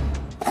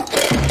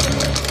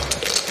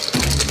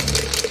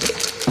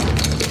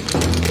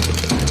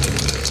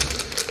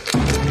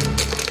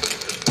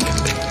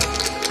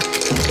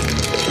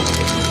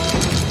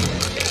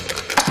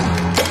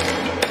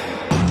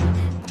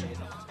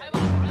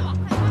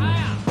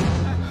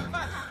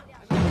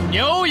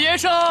牛爷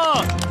生，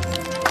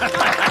小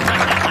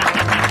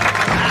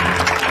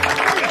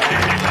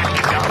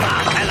子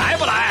还来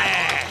不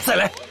来？再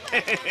来。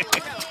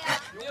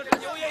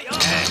牛爷赢。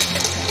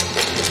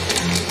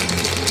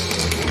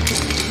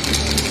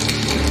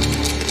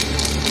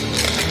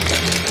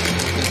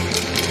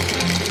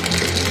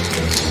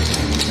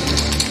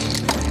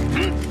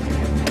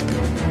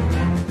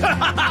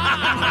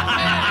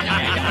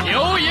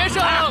牛爷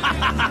生，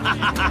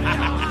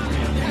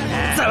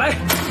再来。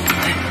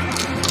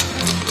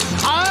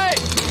嗨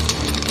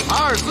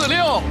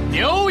，246，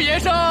牛爷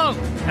生。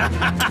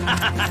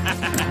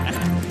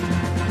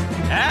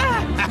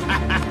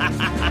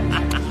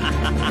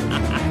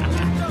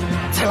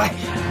再来。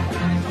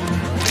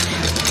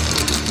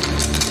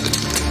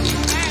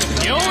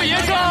牛爷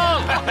生，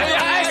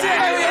哎，谢谢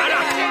牛爷。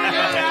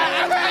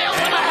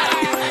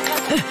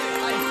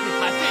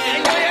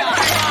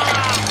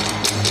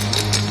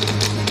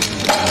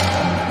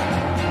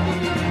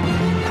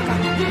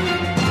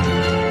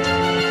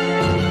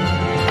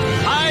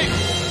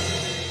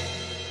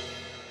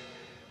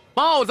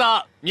豹子，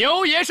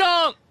牛爷生。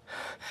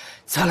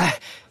再来。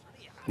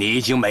你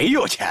已经没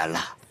有钱了，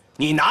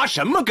你拿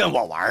什么跟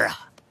我玩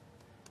啊？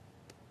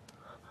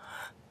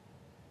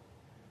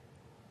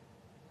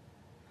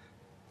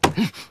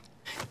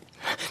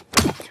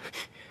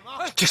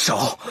这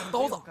手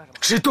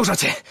值多少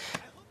钱？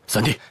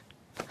三弟，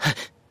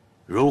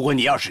如果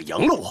你要是赢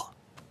了我，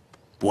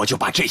我就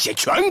把这些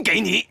全给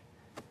你。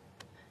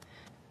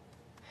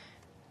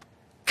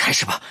开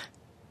始吧。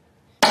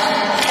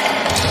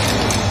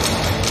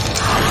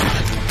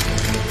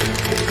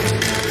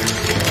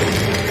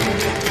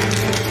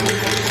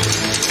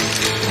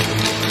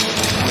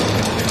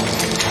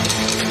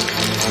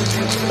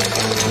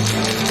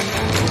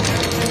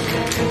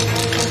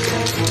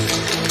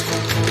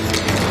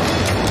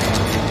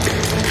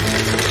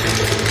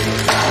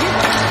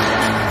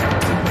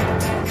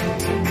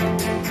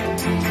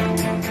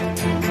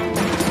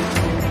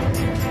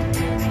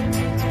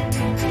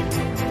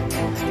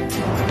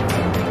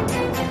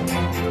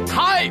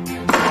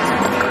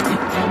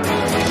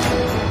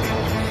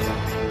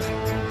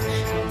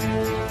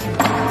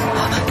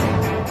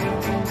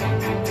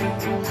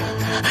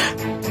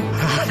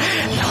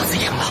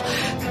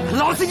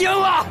老子赢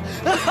了！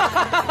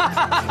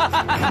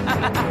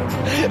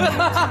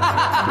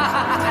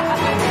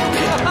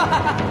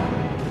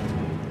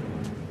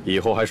以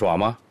后还耍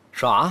吗？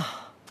耍，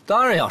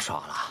当然要耍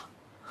了。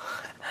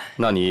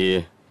那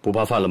你不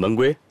怕犯了门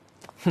规？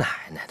奶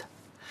奶的，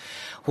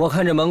我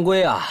看这门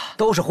规啊，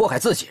都是祸害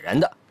自己人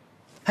的。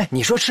哎，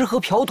你说吃喝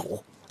嫖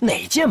赌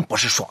哪件不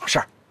是爽事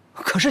儿？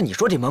可是你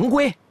说这门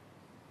规，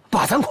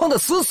把咱框得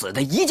死死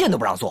的，一件都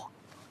不让做。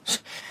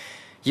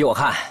依我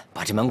看，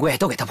把这门规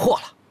都给他破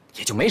了，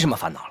也就没什么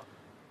烦恼了。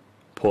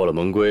破了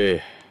门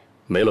规，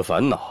没了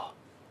烦恼，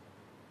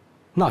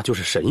那就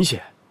是神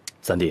仙。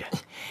三弟，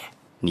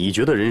你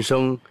觉得人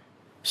生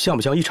像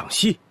不像一场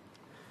戏？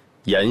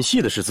演戏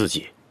的是自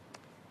己，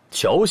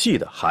瞧戏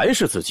的还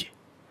是自己。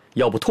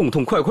要不痛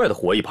痛快快的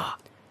活一把，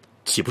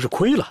岂不是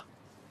亏了？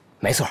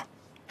没错。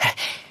哎，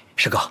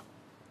师哥，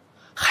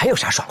还有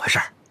啥爽快事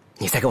儿？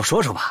你再给我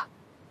说说吧。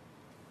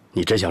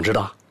你真想知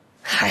道？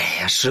哎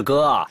呀，师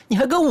哥，你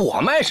还跟我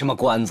卖什么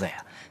关子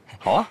呀？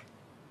好啊，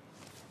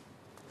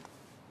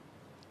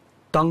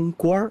当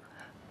官儿。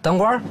当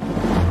官儿？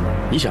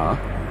你想啊，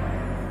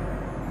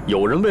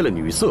有人为了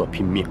女色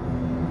拼命，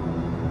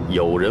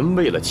有人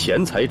为了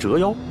钱财折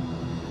腰，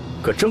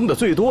可争的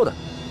最多的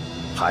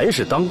还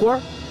是当官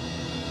儿。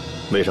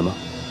为什么？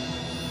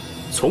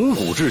从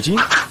古至今，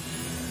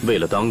为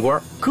了当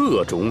官，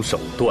各种手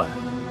段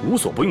无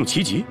所不用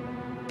其极。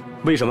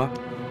为什么？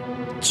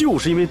就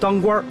是因为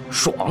当官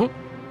爽。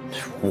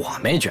我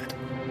没觉得。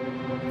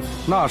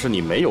那是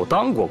你没有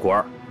当过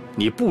官，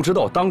你不知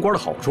道当官的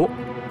好处。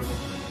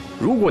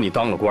如果你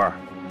当了官，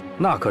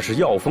那可是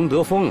要风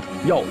得风，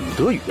要雨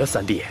得雨啊，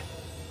三弟。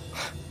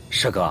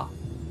师哥，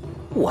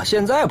我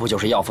现在不就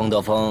是要风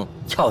得风，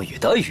要雨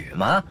得雨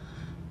吗？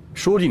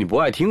说句你不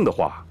爱听的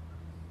话，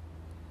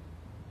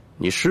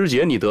你师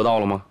姐你得到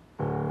了吗？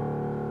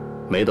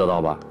没得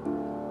到吧？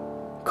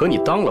可你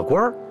当了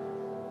官，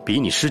比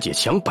你师姐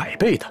强100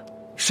倍的，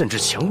甚至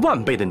强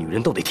10000倍的女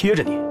人都得贴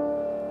着你。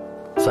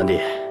三弟，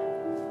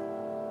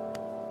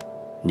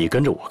你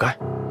跟着我干，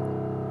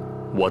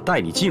我带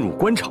你进入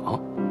官场，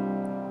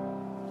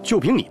就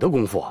凭你的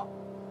功夫，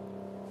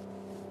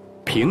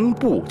平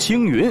步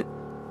青云。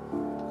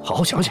好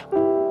好想想。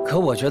可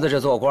我觉得这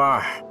做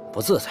官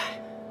不自在，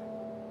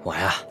我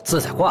呀自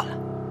在惯了，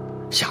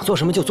想做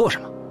什么就做什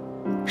么。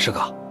师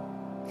哥，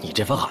你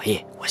这份好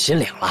意我心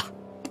领了。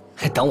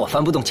等我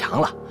翻不动墙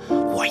了，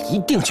我一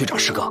定去找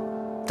师哥，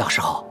到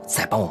时候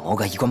再帮我谋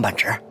个一官半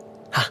职，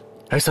啊！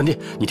哎，三弟，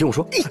你听我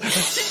说。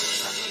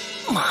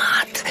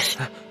妈的！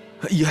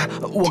爷，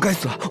我该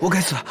死，我该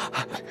死。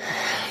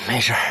没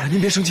事，您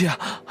别生气啊。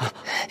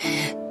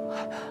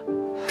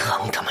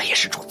疼他妈也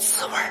是种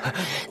滋味。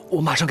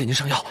我马上给您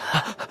上药。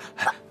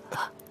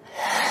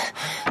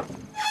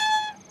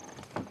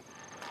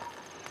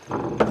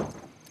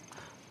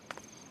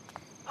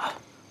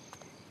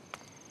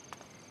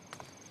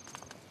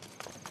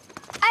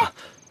哎，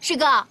师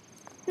哥，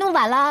那么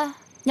晚了，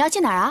你要去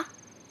哪儿啊？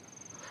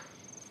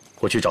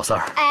我去找三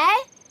儿。哎，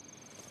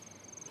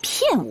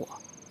骗我！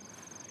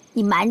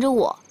你瞒着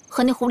我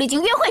和那狐狸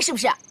精约会是不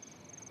是？哎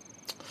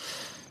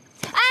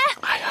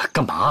呀，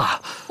干嘛？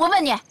我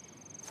问你，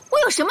我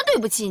有什么对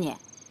不起你？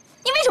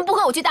你为什么不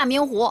和我去大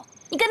明湖？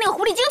你跟那个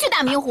狐狸精去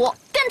大明湖，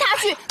跟他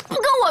去，不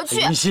跟我去。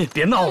云溪，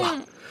别闹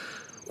了，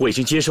我已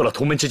经接受了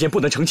同门之间不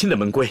能成亲的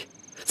门规。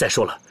再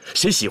说了，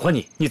谁喜欢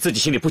你，你自己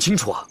心里不清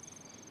楚啊？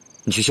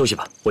你去休息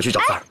吧，我去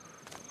找三儿。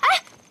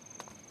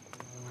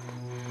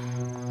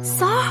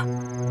三儿，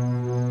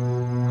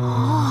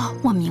哦，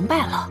我明白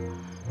了，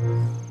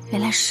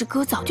原来师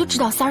哥早就知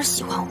道三儿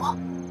喜欢我，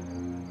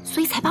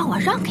所以才把我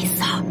让给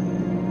三儿。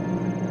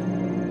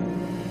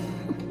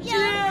接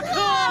客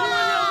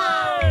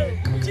了，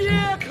接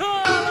客了！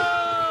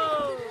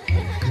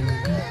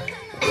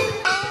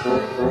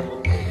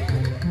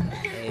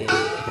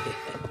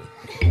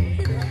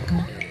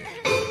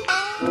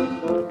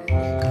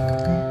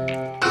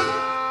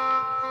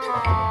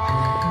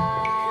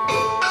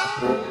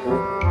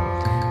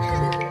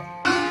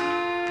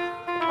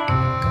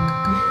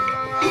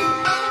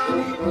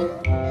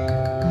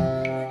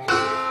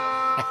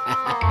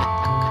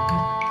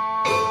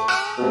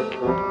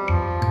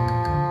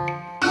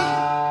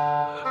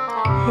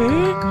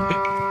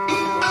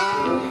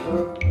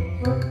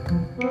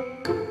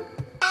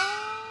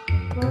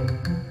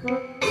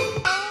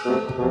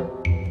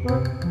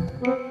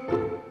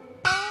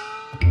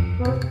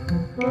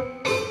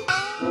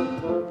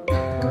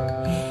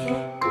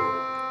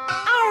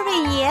二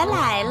位爷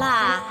来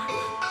了，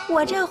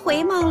我这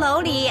回梦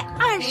楼里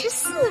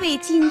24位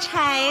金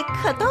钗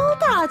可都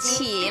到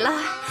齐了，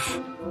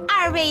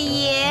二位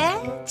爷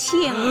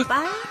请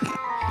吧。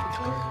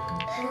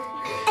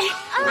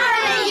二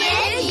位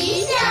爷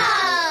吉祥。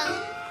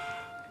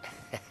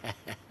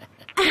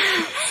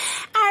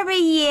二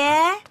位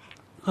爷，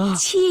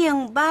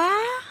请吧。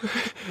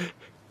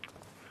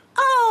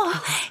哦，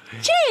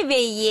这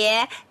位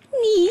爷，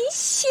您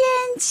先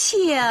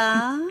请。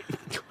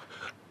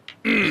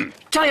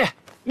张爷，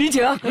你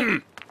请。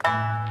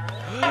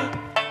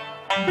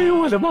哎呦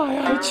我的妈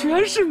呀，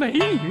全是美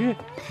女！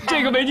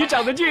这个美女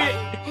长得俊，哎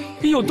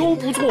呦都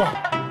不错。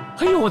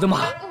哎呦我的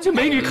妈，这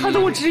美女看得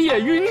我直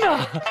眼晕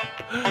呐！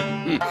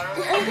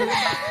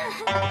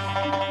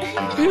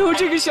哎呦，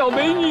这个小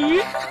美女，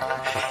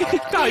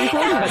大鱼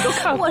光脸都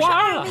看我说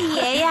花了。二位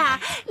爷呀，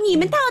你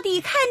们到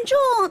底看中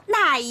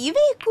哪一位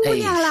姑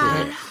娘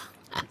了？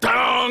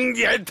当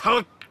年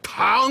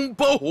唐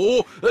伯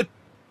虎，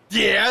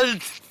点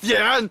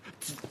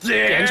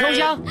秋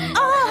香。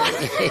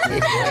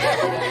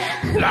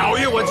老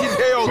爷，我今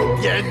天要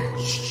点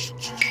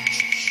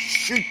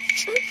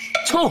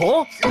秋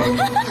红。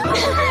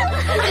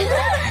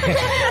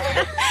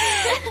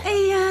哎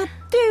呀，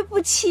对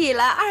不起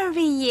了，二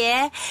位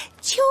爷，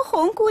秋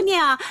红姑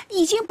娘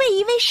已经被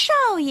一位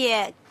少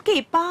爷给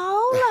包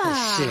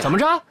了。怎么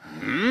着？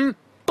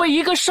被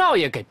一个少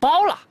爷给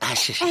包了。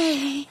是。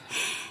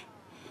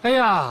哎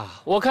呀，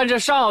我看这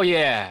少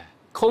爷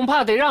恐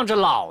怕得让这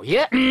老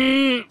爷，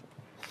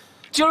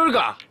今儿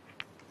个，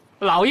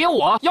老爷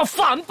我要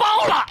反包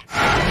了。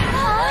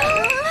哎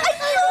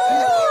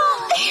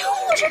呦！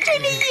我说这位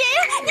爷呀，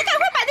你赶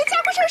快把那家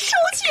伙事收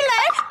起来，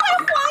快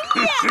晃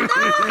眼呐！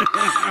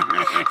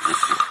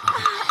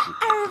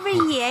二位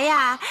爷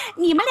呀，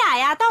你们俩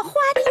呀到花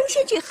厅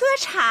先去喝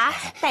茶，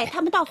带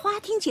他们到花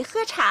厅去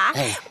喝茶。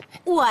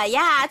我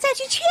呀再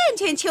去劝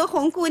劝秋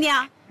红姑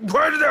娘。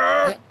快点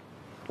儿！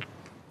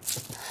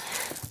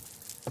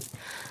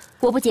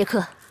我不接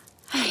客。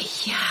哎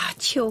呀，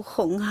秋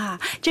红啊，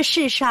这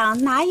世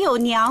上哪有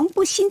娘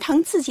不心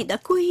疼自己的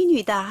闺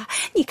女的？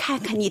你看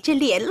看你这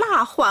脸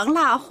蜡黄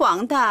蜡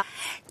黄的，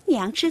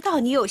娘知道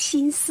你有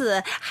心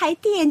思，还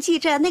惦记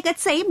着那个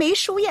贼眉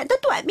鼠眼的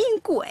短命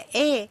鬼。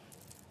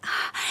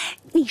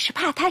你是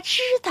怕他知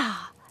道？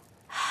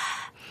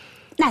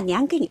那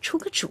娘给你出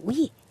个主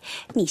意，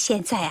你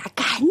现在啊，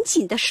赶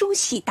紧的梳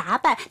洗打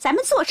扮，咱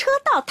们坐车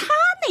到他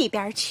那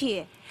边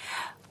去。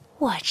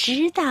我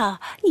知道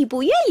你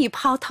不愿意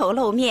抛头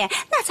露面，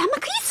那咱们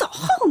可以走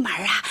后门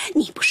啊！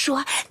你不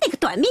说，那个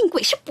短命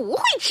鬼是不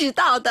会知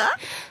道的。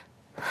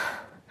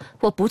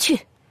我不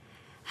去。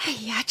哎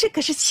呀，这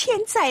可是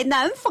千载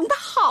难逢的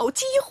好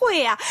机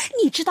会啊！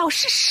你知道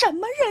是什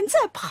么人在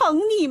捧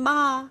你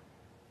吗？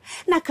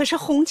那可是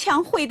红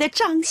墙会的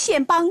张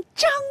宪邦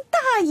张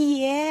大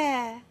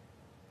爷。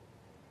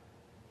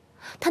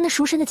他那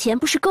赎身的钱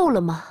不是够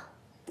了吗？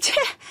切，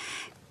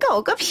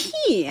够个屁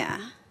呀！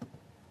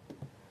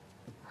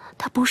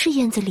他不是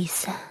燕子李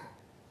三。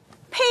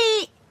呸！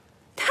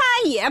他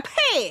也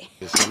配。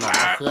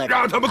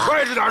让他们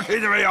快着点，听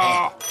见没有？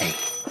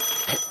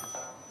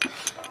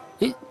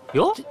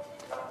哟，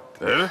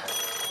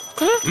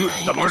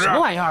怎么回事？什么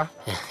玩意儿？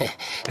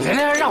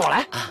来，让我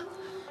来。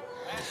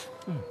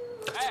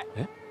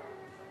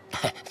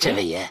这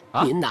位爷，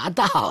您拿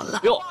到了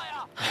哟，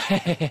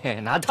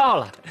拿到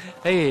了。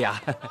哎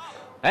呀，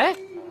哎，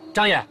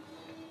张爷，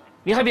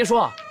你还别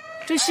说，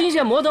这新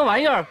鲜摩登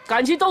玩意儿，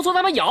感情都从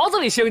咱们窑子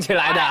里兴起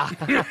来的，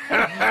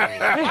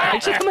还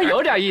是他妈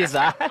有点意思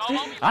啊！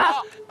啊？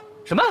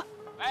什么？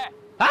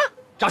啊？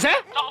找谁？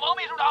找王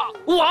秘书长。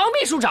王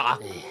秘书长？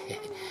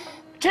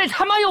这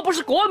他妈又不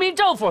是国民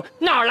政府，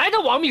哪来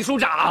的王秘书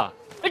长？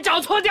找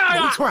错地儿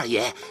了。没错，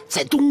爷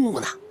在东屋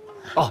呢。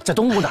哦，在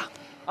东屋呢。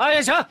哎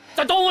呀，行，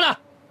在东屋呢，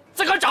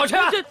自个儿找去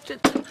啊！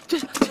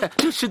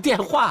这是电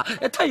话，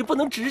他也不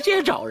能直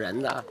接找人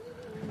呢。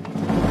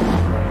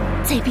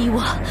再逼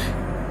我，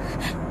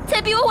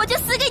我就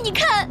死给你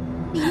看！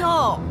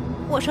哟，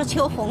我说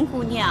秋红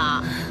姑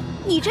娘，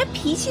你这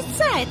脾气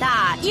再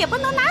大，也不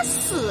能拿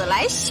死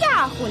来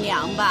吓唬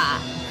娘吧？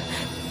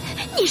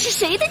你是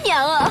谁的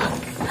娘啊？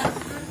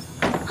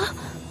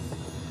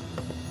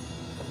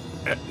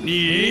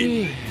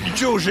你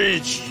就是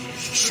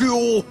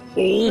秋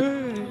红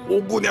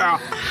姑娘。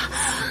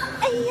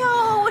哎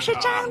呦，我说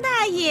张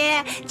大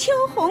爷，秋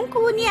红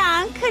姑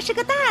娘可是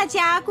个大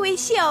家闺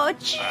秀，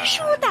知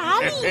书达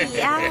理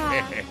呀。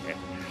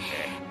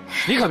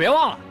你可别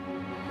忘了，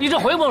你这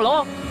回梦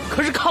楼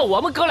可是靠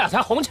我们哥俩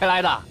才红起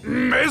来的。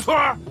没错。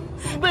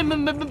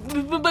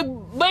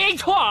没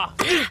错。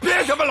你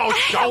别他妈老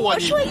瞧我！我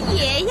说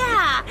爷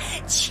呀，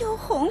秋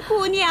红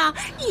姑娘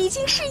已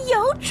经是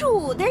有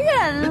主的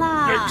人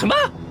了。什么？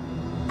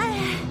哎，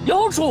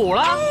有主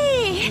了？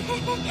哎，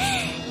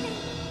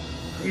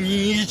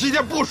你今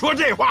天不说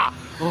这话，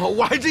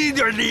我还真有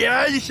点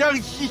怜香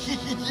惜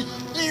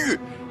玉。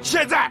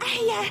现在，哎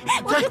呀，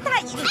我说大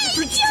爷，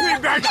去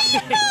边去！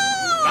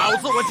老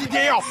子我今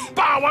天要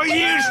霸王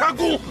硬上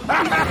弓！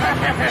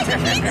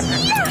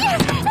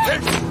别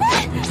急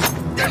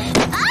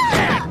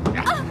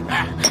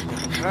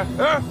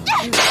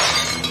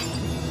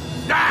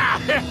呀！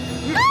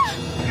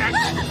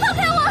放开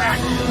我！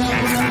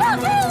放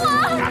开我！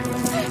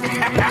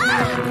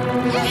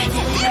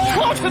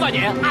出去吧你，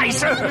碍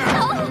事！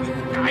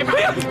来吧！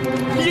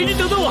爷，你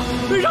等等我，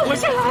让我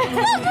先来！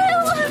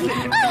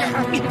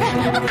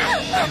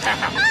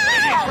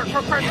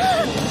放开我！快！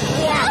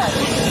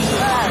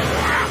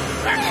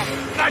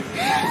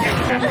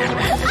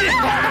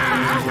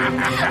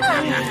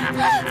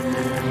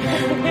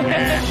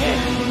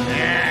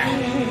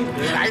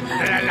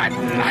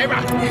来吧！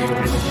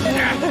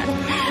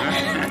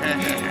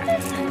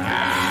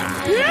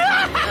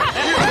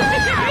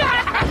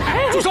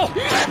住手！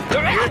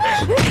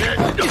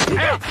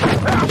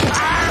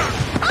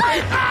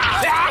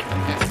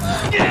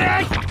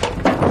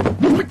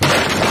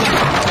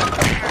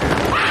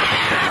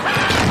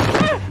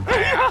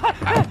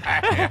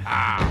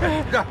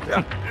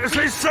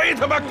谁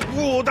他妈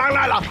武当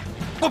来了？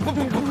不，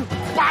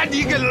把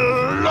你给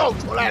露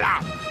出来了！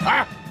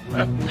啊！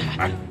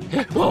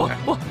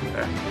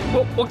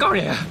我告诉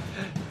你，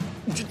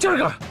今儿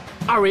个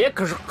二位爷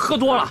可是喝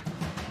多了。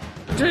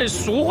这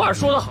俗话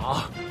说得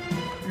好，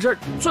这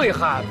醉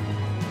汉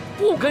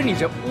不跟你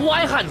这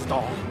歪汉子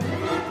斗，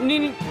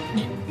你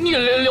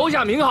留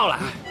下名号来。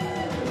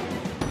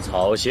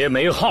草鞋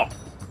没号。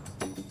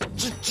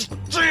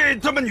这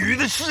他妈女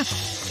的是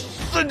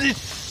你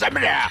什么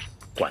人？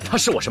管他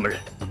是我什么人，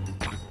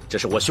这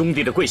是我兄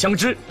弟的桂香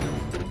枝。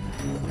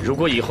如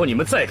果以后你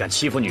们再敢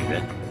欺负女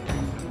人，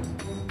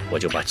我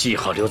就把记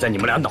号留在你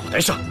们俩脑袋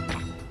上。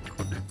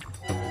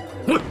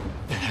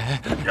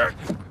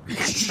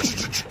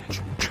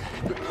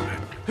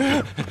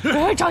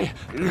张爷，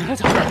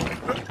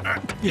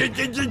你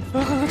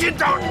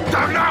等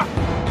着！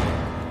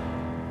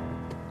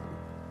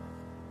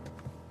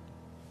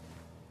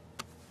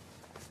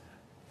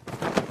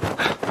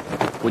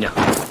姑娘，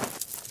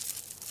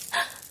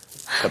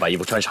快把衣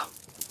服穿上。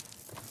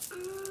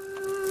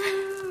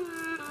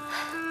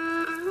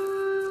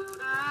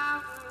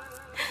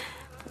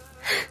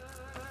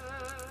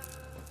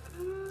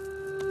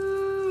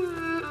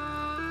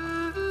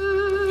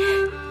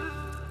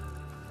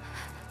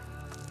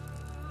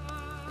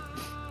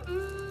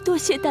多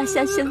谢大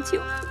侠相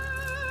救。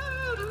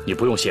你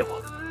不用谢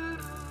我，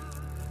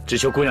只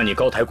求姑娘你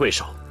高抬贵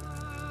手，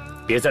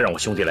别再让我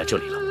兄弟来这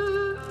里了。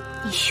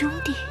你兄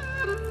弟？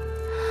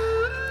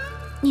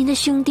您的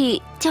兄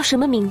弟叫什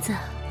么名字？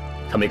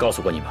他没告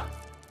诉过你吗？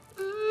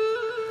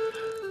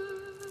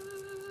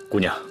姑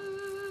娘，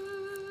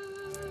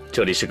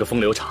这里是个风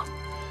流场，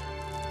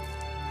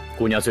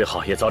姑娘最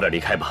好也早点离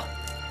开吧。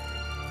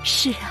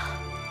是啊，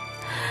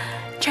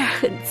这儿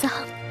很脏，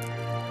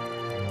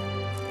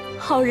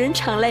好人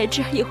常来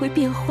这儿也会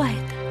变坏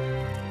的。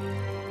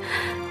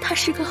他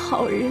是个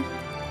好人，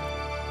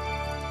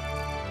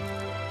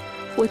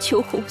我秋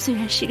红虽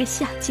然是个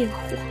下贱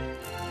货，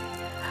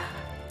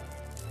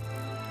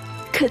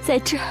可在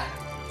这儿，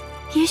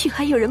也许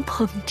还有人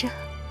捧着。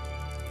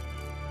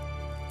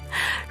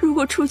如果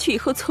我出去以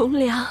后从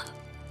良，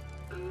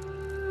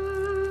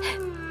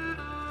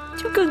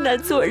就更难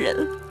做人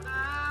了。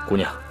姑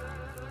娘，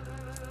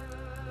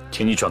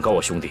请你转告我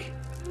兄弟，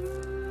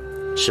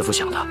师父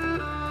想他。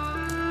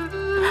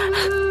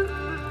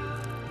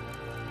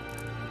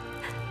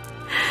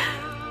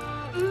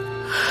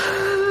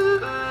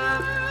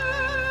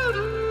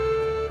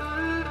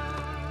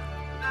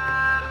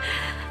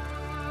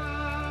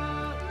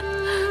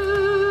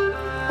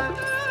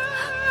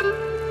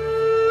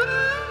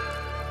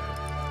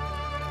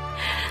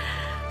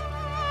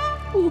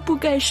我不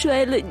该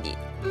摔了你，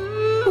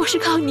我是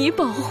靠你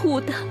保护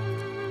的，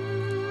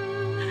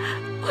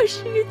我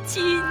是个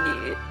妓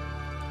女，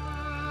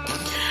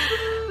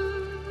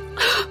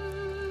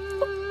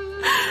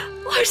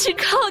我是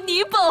靠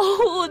你保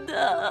护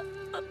的。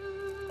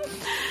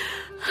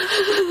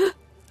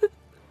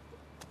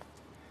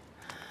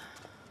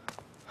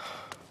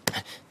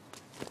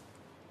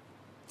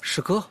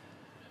师哥，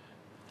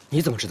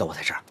你怎么知道我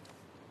在这儿？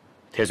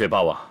铁嘴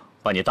霸王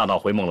把你大闹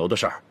回梦楼的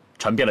事儿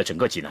传遍了整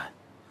个济南，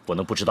我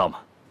能不知道吗？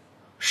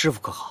师傅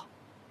可好？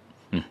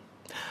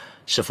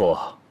师傅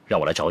让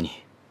我来找你。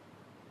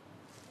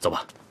走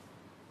吧，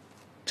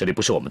这里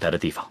不是我们待的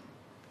地方。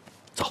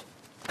走。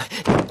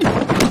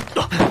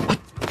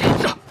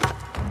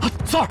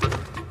三儿，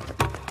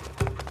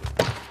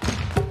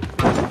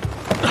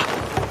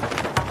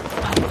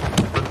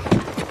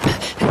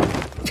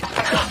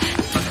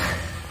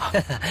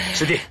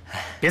师弟，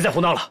别再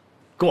胡闹了，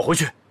跟我回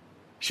去。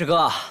师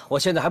哥，我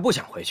现在还不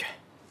想回去。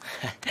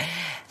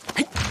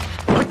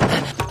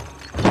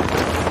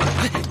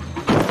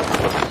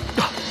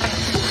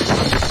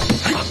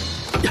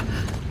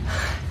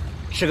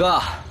师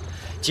哥，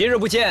今日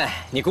不见，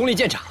你功力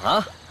见长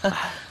啊！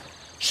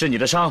是你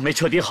的伤没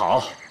彻底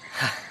好。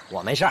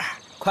我没事儿，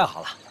快好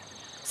了。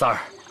三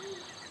儿，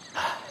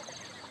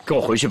跟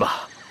我回去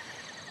吧。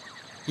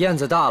燕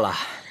子大了，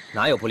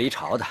哪有不离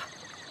巢的？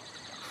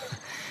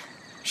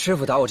师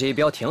傅打我这一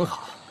镖挺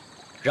好，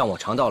让我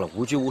尝到了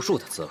无拘无束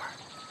的滋味。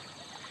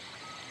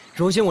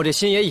如今我这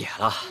心也野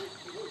了，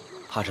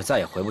怕是再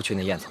也回不去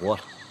那燕子窝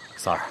了。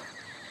三儿，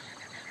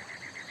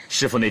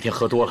师傅那天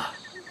喝多了，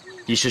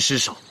一时失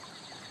手。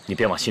你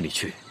别往心里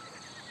去，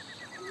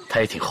他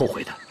也挺后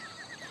悔的。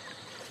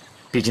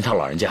毕竟他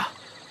老人家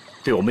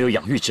对我没有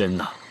养育之恩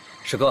呐。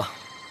师哥，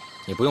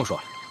你不用说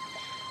了。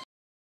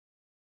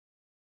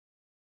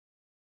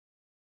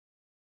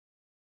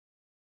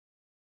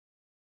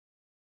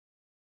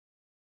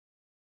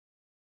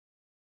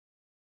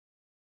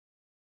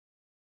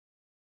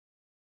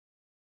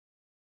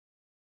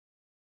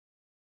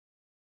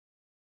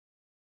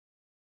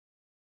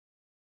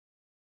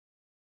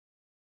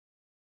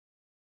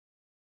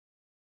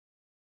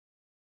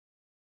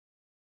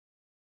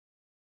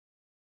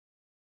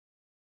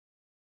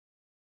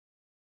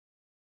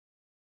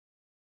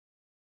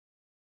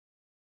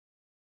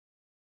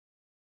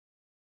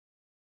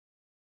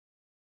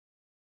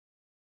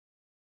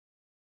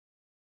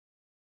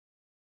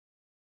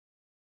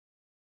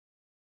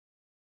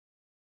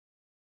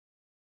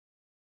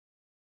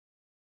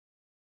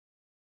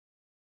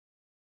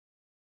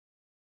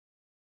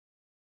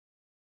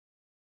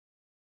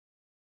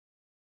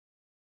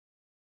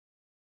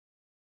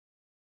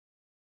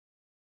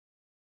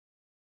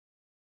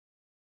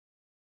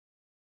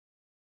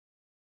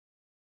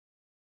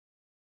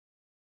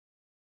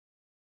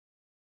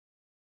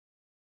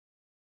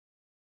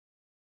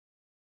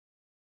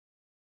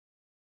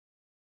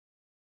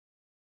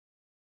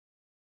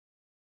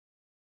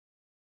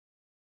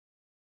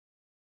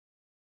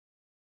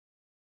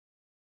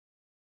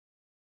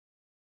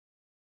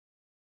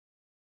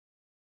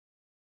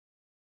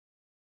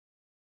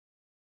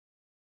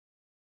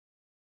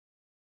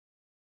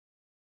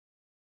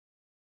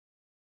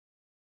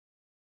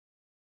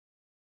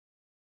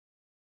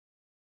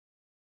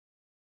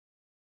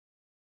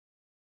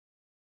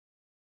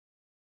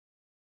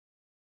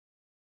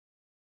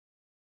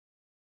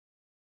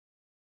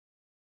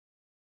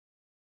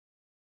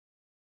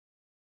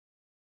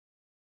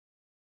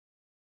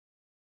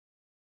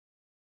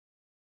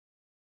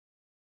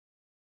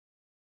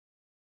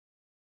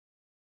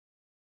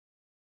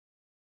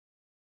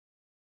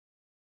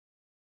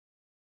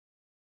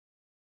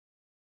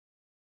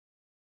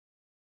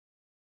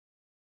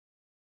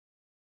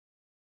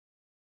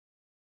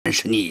真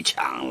是逆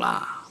强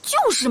了。就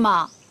是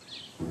嘛，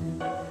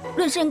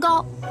论身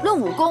高，论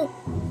武功，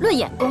论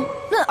眼功，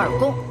论耳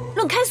功，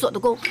论开锁的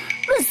功，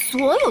论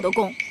所有的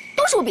功，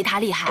都是我比他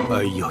厉害。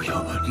哎呦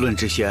呦，论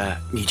这些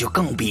你就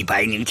更比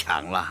白宁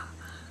强了。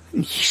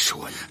你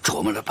说你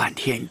琢磨了半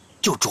天，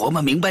就琢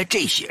磨明白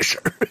这些事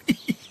儿。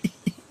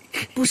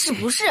不是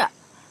不是，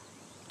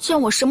既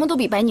然我什么都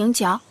比白宁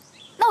强，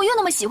那我又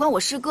那么喜欢我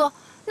师哥，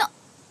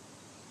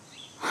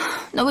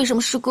那为什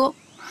么师哥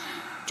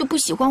就不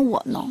喜欢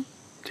我呢？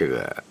这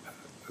个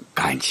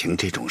感情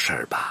这种事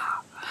儿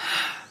吧，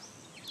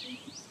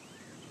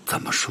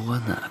怎么说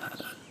呢？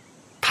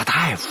它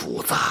太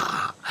复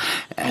杂。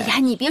哎呀，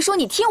你别说，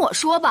你听我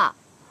说吧。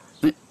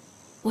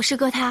我师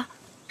哥他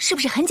是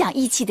不是很讲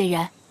义气的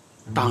人？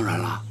当然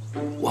了，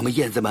我们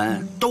燕子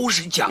们都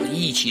是讲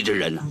义气之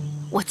人呢。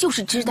我就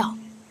是知道，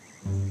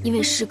因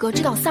为师哥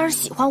知道三儿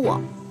喜欢我，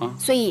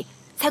所以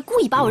才故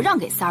意把我让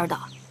给三儿的。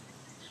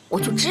我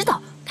就知道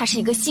他是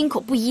一个心口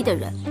不一的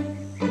人，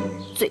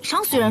嘴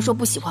上虽然说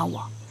不喜欢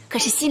我，可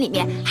是心里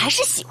面还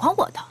是喜欢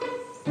我的。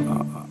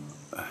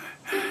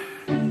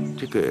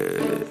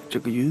这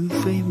个云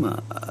飞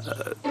嘛，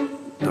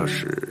倒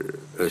是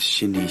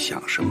心里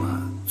想什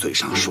么，嘴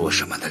上说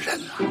什么的人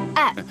啊。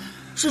哎，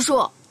师叔，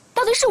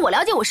到底是我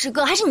了解我师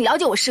哥，还是你了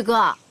解我师哥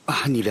啊？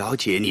你了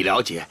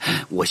解，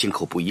我心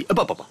口不一。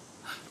不，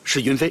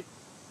是云飞，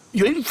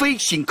云飞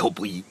心口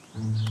不一。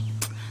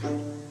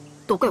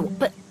都怪我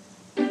笨，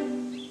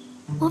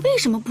我为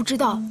什么不知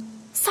道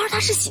三儿他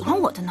是喜欢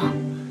我的呢？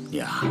你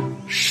啊，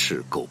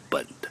是够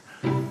笨的。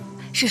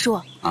师叔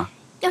啊，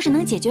要是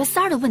能解决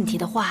三儿的问题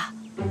的话，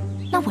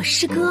那我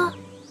师哥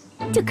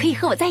就可以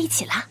和我在一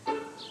起了。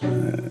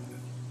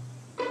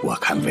我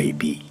看未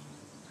必。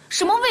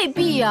什么未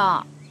必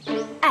呀？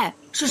哎，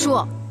师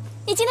叔，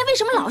你今天为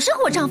什么老是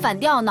和我唱反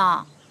调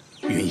呢？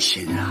云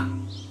心啊，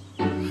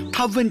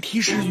他问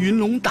题是云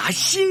龙打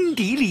心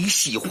底里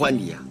喜欢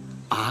你呀。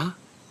啊？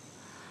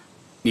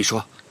你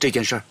说这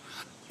件事儿，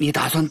你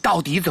打算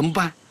到底怎么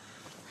办？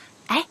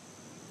哎，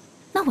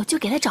那我就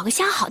给他找个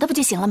相好的不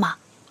就行了吗？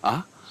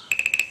啊？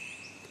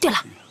对了，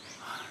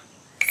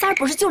三儿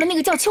不是救了那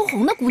个叫秋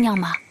红的姑娘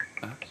吗？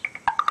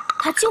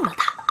他救了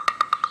她，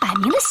摆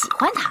明了喜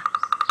欢她，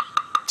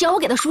只要我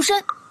给他赎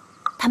身，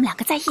他们两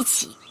个在一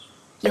起，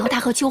以后他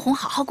和秋红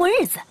好好过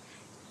日子，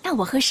那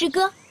我和师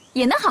哥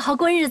也能好好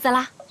过日子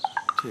啦。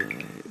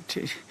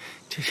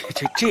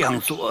这样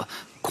做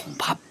恐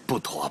怕不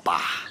妥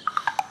吧？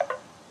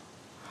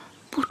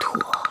不妥，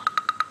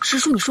师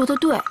叔你说的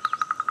对，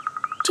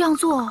这样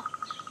做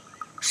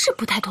是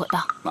不太妥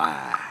当。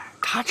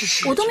他这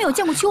是我都没有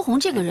见过秋红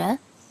这个人，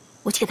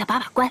我去给他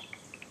把关，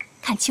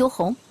看秋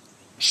红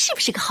是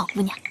不是个好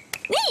姑娘。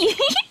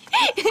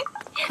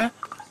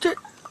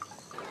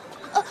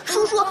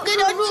叔叔，给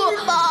点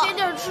吃吧，给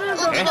点吃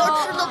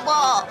的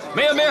吧。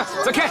没有，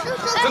走开，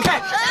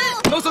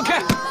都走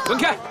开，滚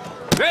开！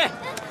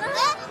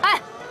哎，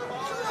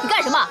你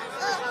干什么？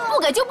不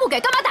给就不给，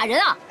干嘛打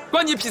人啊？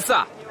关你屁事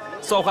啊！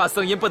说话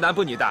声音不男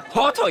不女的，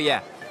好讨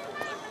厌。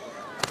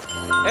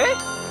哎，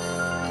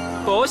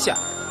多想，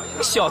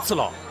小次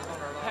佬。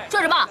说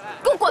什么？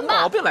给我滚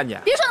吧！毛病了你！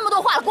别说那么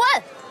多话了，滚！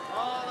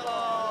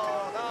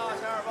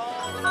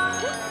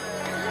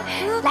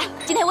来，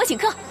今天我请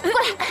客，过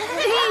来，快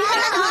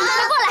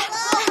过来，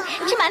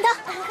吃馒头。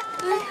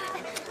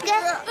给，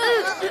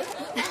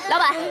老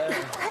板，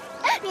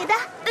你的，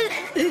给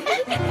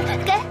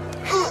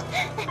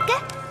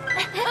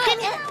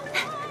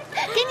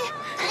你。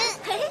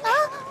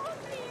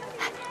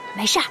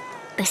没事儿，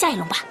等下一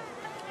笼吧。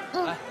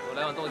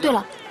对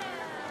了，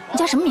你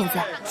叫什么名字？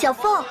小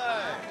凤。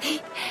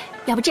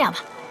要不这样吧，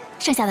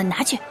剩下的你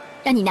拿去，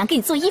让你娘给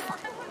你做衣服。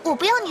我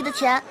不要你的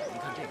钱，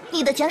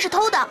你的钱是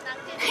偷的。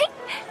嘿，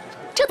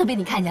这都被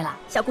你看见了，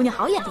小姑娘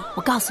好眼力。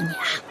我告诉你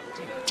啊，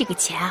这个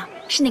钱啊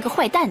是那个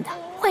坏蛋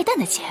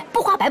的钱，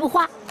不花白不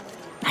花，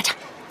拿着。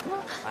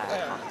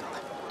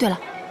对了，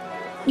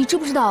你知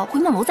不知道回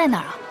梦楼在哪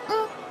儿啊？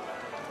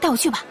带我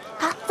去吧。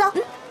好，走。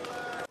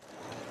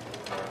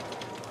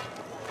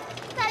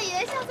大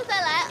爷，下次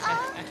再来啊。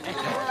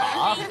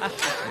好，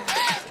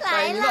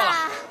来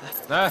啦。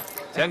来，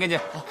钱给你，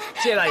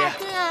谢谢大爷。大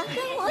哥，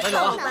跟我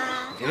走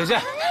吧。去。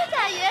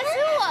大爷，是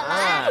我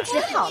来，不知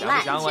好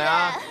赖。想我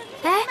呀？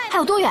哎，还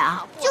有多远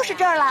啊？就是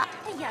这儿了。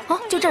哦，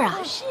就这儿啊？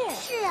是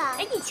啊。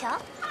哎，你瞧，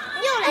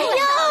又来了。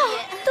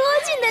多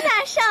俊的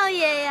大少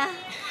爷呀，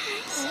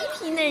细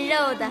皮嫩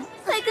肉的，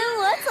快跟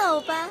我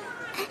走吧。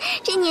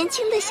这年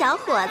轻的小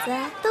伙子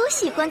都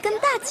喜欢跟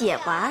大姐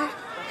玩。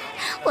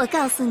我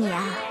告诉你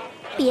啊，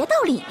别到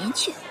里面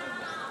去，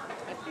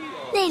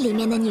那里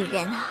面的女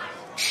人啊，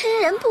吃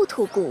人不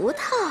吐骨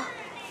头。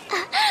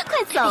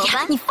快走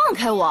吧！你放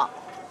开我！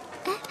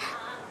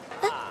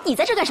你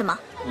在这干什么？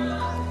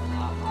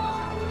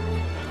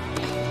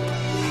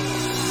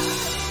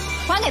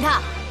还给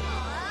他！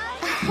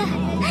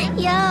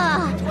哟，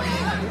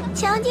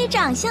瞧你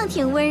长相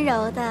挺温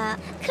柔的，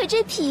可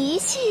这脾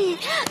气……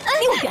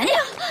离我远点！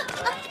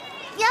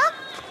娘，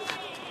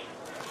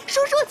叔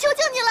叔，求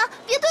求你了，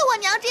别对我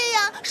娘这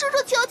样！叔叔，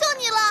求求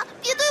你了，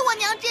别对我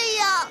娘这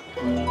样！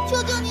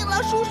求求你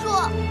了，叔叔！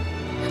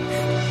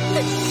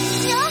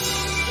娘！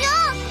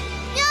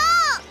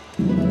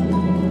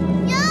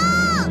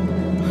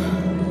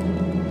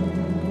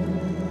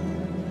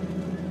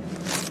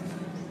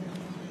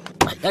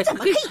怎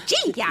么可以这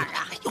样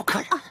啊！有客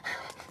人！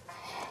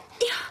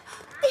哎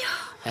呀！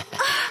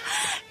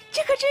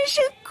这可真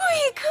是贵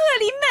客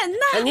临门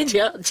呐！您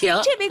请。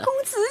这位公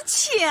子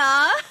请。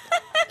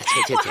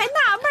我还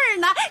纳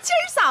闷呢，今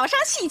儿早上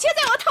喜鹊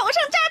在我头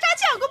上喳喳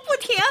叫个不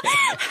停。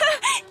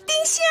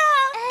丁香，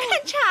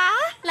看茶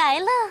来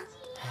了。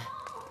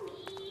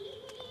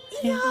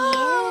哟，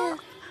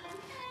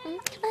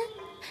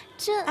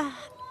这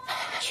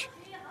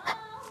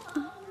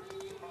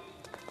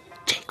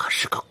这可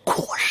是个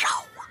阔少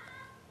啊，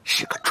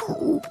是个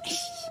厨艺。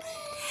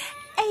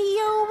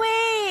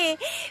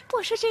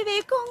这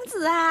位公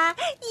子啊，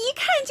一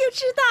看就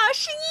知道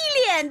是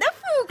一脸的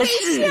富贵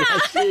相。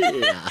是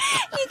啊，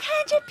你看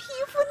这皮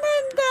肤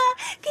嫩的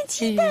跟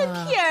鸡蛋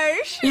皮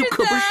儿似的。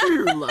可不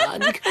是嘛？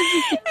你看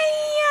这……哎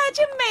呀，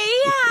这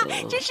眉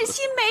呀，真是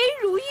新眉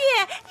如月，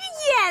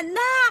这眼呐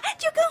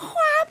就跟花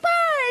瓣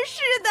儿似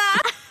的。